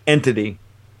entity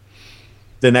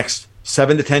the next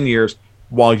 7 to 10 years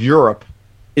while Europe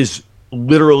is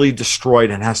literally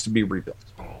destroyed and has to be rebuilt.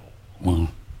 Wow.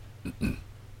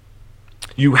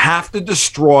 You have to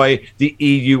destroy the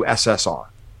EU SSR.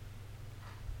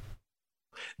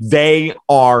 They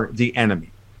are the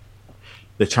enemy.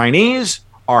 The Chinese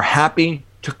are happy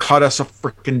to cut us a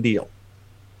frickin' deal.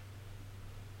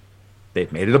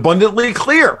 They've made it abundantly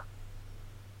clear.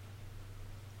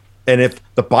 And if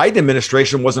the Biden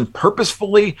administration wasn't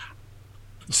purposefully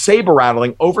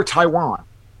saber-rattling over Taiwan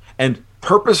and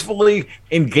purposefully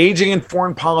engaging in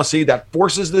foreign policy that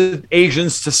forces the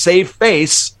Asians to save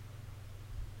face,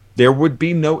 there would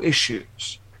be no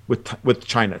issues with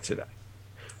China today.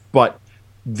 But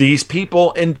these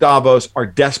people in Davos are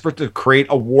desperate to create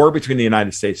a war between the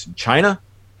United States and China,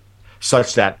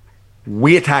 such that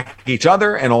we attack each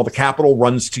other and all the capital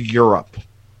runs to Europe.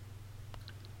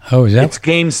 Oh, is that? It's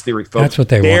games theory, folks. That's what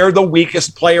they They're want. the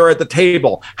weakest player at the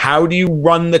table. How do you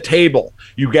run the table?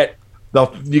 You get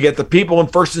the people in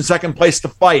first and second place to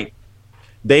fight.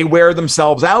 They wear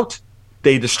themselves out.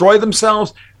 They destroy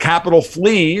themselves. Capital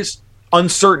flees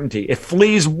uncertainty. It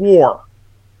flees war.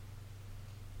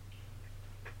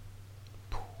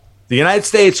 The United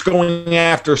States going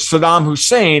after Saddam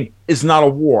Hussein is not a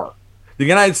war. The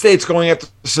United States going after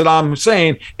Saddam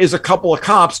Hussein is a couple of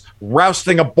cops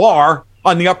rousting a bar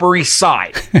on the Upper East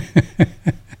Side.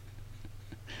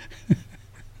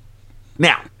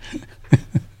 Now,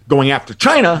 going after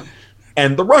China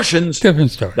and the Russians,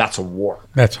 Different story. that's a war.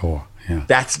 That's a war. Yeah.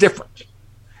 That's different.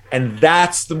 And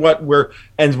that's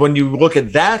and when you look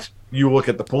at that, you look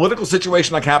at the political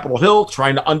situation on Capitol Hill,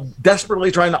 desperately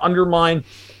trying to undermine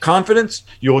confidence.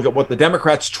 You look at what the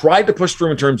Democrats tried to push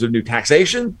through in terms of new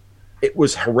taxation. It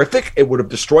was horrific. It would have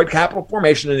destroyed capital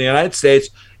formation in the United States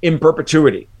in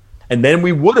perpetuity. And then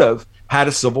we would have had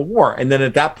a civil war. And then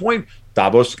at that point,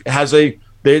 Davos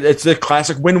it's a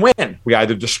classic win-win. We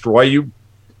either destroy you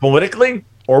politically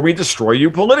or we destroy you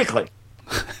politically.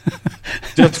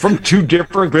 Just from two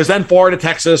different, because then Florida,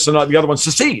 Texas, and the other ones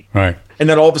secede. Right. And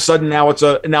then all of a sudden now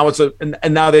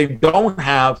now they don't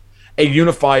have a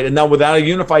unified, and now without a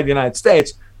unified United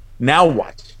States, now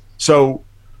what? So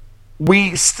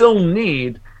we still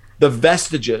need the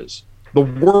vestiges. The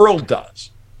world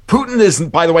does. Putin is,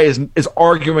 by the way, is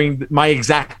arguing my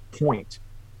exact point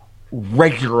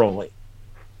regularly.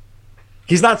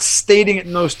 He's not stating it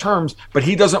in those terms, but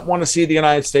he doesn't want to see the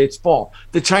United States fall.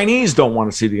 The Chinese don't want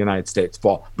to see the United States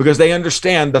fall because they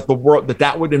understand that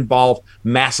that would involve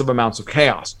massive amounts of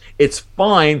chaos. It's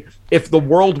fine if the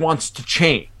world wants to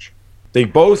change. They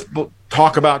both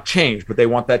talk about change, but they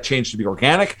want that change to be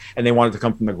organic, and they want it to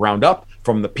come from the ground up,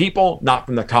 from the people, not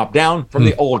from the top down, from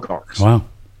the oligarchs. Wow.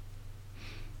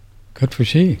 Good for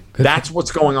Xi. That's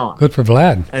what's going on. Good for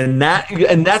Vlad.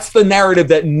 And that's the narrative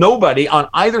that nobody on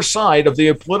either side of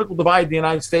the political divide in the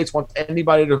United States wants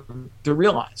anybody to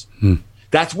realize.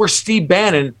 That's where Steve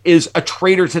Bannon is a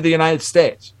traitor to the United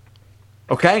States.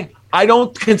 Okay? I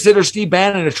don't consider Steve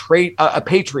Bannon a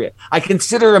patriot. I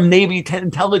consider him Navy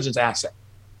intelligence asset.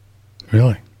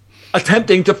 Really?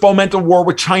 Attempting to foment a war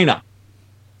with China.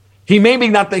 He may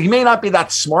not be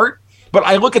that smart, but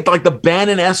I look at like the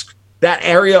Bannon-esque, that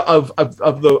area of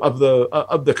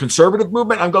the conservative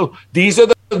movement, I go, these are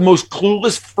the most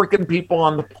clueless freaking people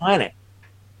on the planet,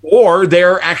 or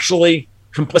they're actually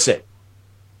complicit,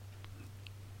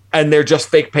 and they're just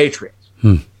fake patriots.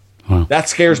 Wow. That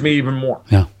scares me even more.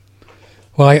 Yeah.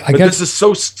 Well, I guess this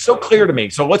is so clear to me.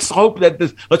 So let's hope that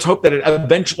it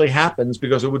eventually happens,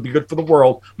 because it would be good for the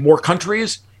world. More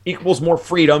countries equals more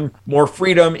freedom. More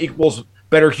freedom equals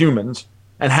better humans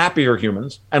and happier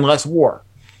humans and less war.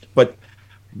 But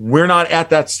we're not at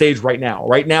that stage right now.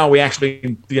 Right now, we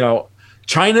actually,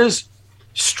 China's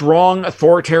strong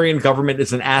authoritarian government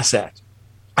is an asset.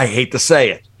 I hate to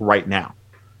say it right now.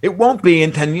 It won't be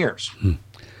in 10 years.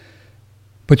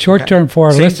 But short term for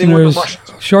our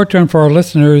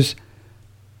listeners,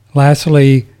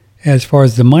 lastly, as far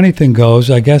as the money thing goes,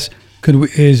 I guess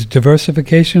is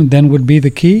diversification then would be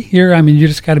the key here? I mean, you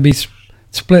just got to be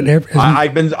split every.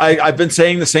 I've been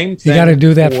saying the same thing. You got to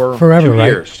do that for forever, right?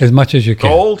 Years. As much as you can.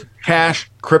 Gold, cash,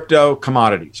 crypto,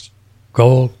 commodities.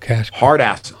 Gold, cash, hard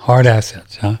assets. Hard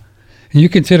assets, huh? And you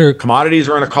consider commodities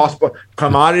are in a cost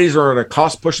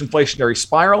push inflationary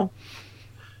spiral.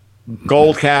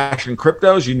 Gold, cash, and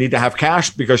cryptos. You need to have cash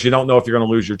because you don't know if you're going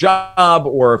to lose your job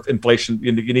or if inflation.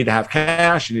 You need to have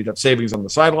cash. You need to have savings on the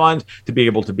sidelines to be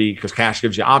able to be, because cash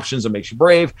gives you options and makes you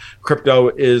brave. Crypto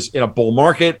is in a bull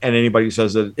market, and anybody who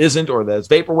says that it isn't or that it's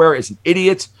vaporware is an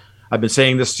idiot. I've been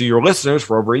saying this to your listeners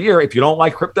for over a year. If you don't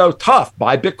like crypto, tough.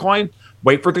 Buy Bitcoin.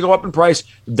 Wait for it to go up in price,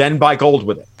 then buy gold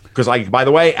with it. Because, by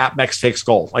the way, AppMex takes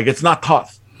gold. It's not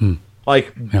tough.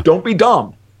 Don't be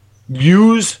dumb.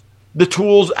 Use the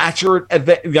tools at your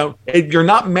advantage. You're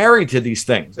not married to these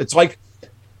things. It's like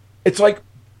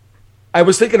I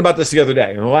was thinking about this the other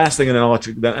day, and the last thing, and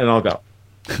then I'll go.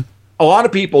 A lot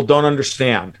of people don't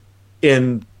understand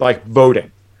in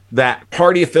voting that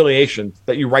party affiliation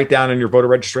that you write down in your voter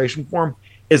registration form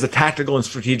is a tactical and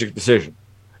strategic decision.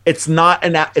 It's not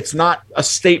a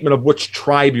statement of which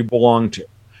tribe you belong to.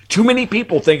 Too many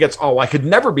people think I could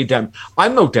never be Dem.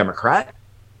 I'm no Democrat.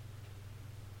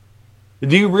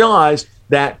 Do you realize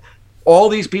that all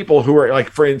these people who are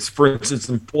for instance,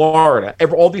 in Florida,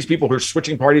 all these people who are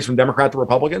switching parties from Democrat to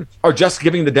Republican are just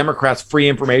giving the Democrats free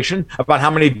information about how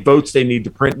many votes they need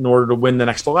to print in order to win the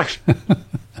next election.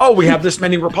 Oh, we have this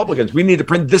many Republicans. We need to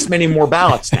print this many more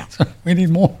ballots now. We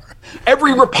need more.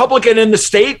 Every Republican in the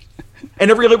state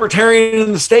and every Libertarian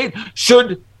in the state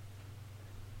should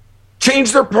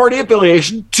change their party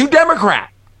affiliation to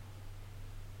Democrat,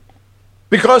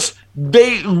 because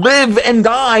they live and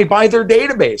die by their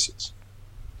databases.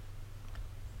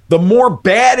 The more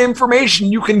bad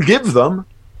information you can give them,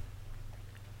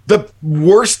 the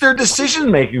worse their decision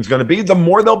making is going to be, the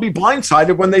more they'll be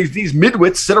blindsided when these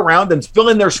midwits sit around and fill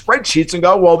in their spreadsheets and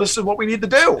go, well, this is what we need to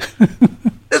do.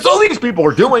 That's all these people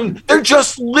are doing. They're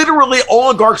just literally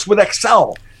oligarchs with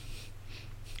Excel.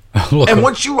 And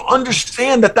once you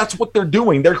understand that that's what they're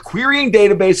doing, they're querying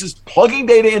databases, plugging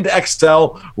data into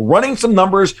Excel, running some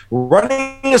numbers,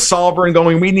 running a solver and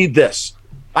going, we need this.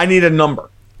 I need a number.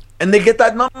 And they get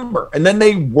that number, and then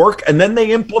they work, and then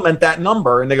they implement that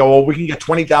number, and they go, well, we can get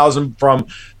 20,000 from,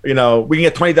 we can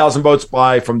get 20,000 votes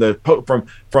from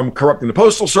corrupting the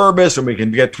postal service, and we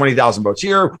can get 20,000 votes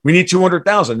here. We need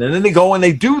 200,000, and then they go and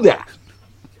they do that.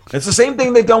 It's the same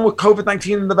thing they've done with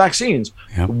COVID-19 and the vaccines.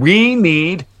 Yep. We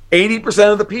need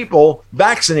 80% of the people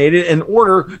vaccinated in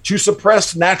order to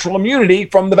suppress natural immunity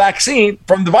from the vaccine,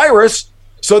 from the virus,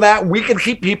 so that we can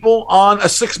keep people on a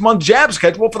 6-month jab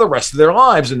schedule for the rest of their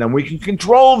lives, and then we can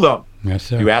control them. Yes,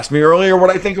 sir. You asked me earlier what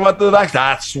I think about the vaccine.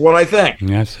 That's what I think.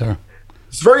 Yes, sir.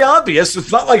 It's very obvious.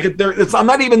 It's not like I'm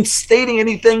not even stating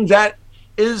anything that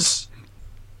is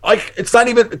it's not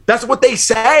even, that's what they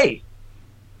say.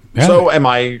 Yeah. So am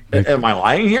I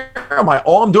lying here?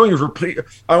 All I'm doing is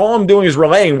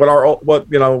relaying what our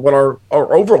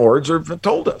overlords have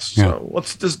told us. Yeah. So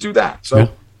let's just do that. So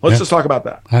let's just talk about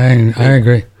that. I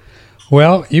agree.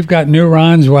 Well, you've got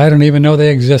neurons where I don't even know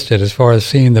they existed as far as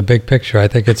seeing the big picture. I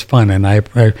think it's fun, and I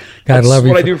gotta love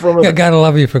you. Gotta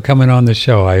love you for coming on the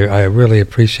show. I really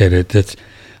appreciate it.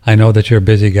 I know that you're a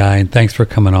busy guy, and thanks for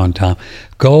coming on, Tom.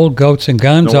 Gold, Goats, and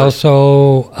Guns,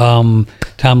 also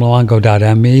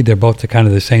TomLuongo.me. They're both kind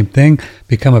of the same thing.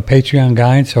 Become a Patreon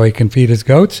guy so he can feed his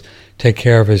goats, take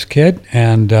care of his kid,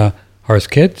 and or his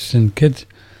kids and kids.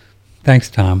 Thanks,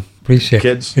 Tom. Appreciate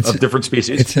kids of different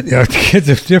species. Kids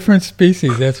of different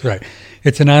species. That's right.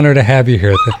 It's an honor to have you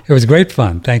here. It was great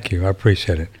fun. Thank you. I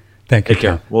appreciate it. Thank you. Take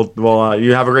care. Well,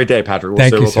 you have a great day, Patrick.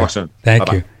 We'll talk soon.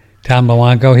 Thank you. Tom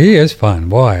Luongo, he is fun.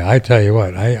 Boy, I tell you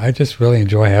what, I just really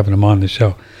enjoy having him on the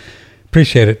show.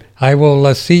 Appreciate it. I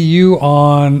will see you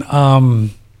on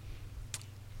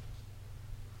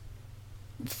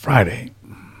Friday.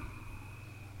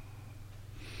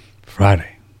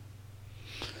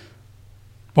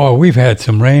 Boy, we've had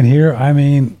some rain here. I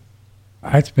mean,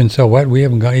 it's been so wet, we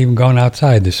haven't even gone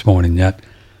outside this morning yet.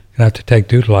 Gonna have to take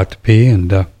Doodle out to pee,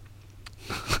 and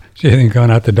she hasn't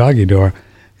gone out the doggy door.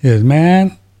 He says,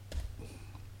 man,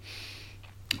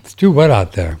 it's too wet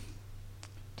out there.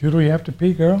 Doodle, you have to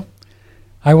pee, girl?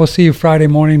 I will see you Friday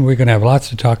morning. We're going to have lots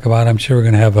to talk about. I'm sure we're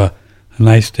going to have a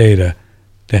nice day to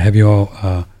have you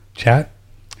all chat.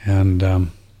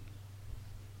 And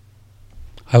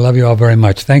I love you all very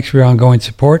much. Thanks for your ongoing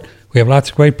support. We have lots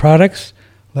of great products.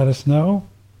 Let us know.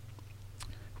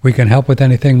 We can help with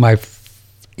anything. My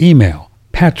email,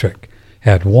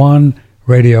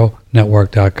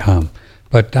 patrick@oneradionetwork.com.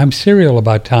 But I'm serial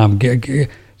about Tom.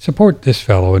 Support this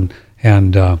fellow and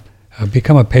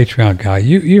become a Patreon guy.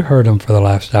 You heard him for the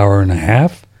last hour and a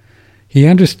half. he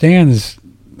understands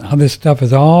how this stuff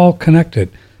is all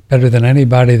connected better than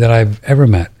anybody that I've ever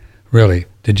met, really.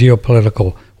 The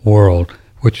geopolitical world,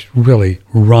 which really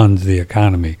runs the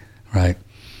economy, right?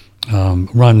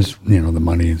 Runs, the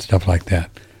money and stuff like that.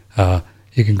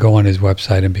 You can go on his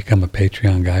website and become a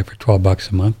Patreon guy for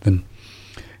 $12 a month, and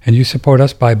you support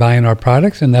us by buying our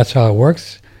products, and that's how it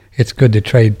works. It's good to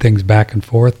trade things back and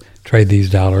forth, trade these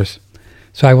dollars.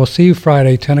 So I will see you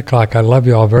Friday, 10 o'clock. I love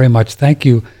you all very much. Thank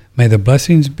you. May the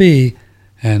blessings be,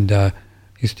 and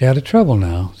you stay out of trouble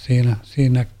now. See you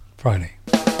next Friday.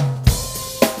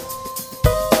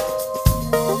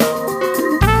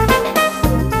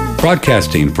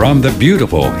 Broadcasting from the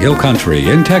beautiful Hill Country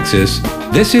in Texas,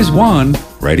 this is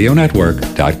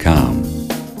OneRadioNetwork.com.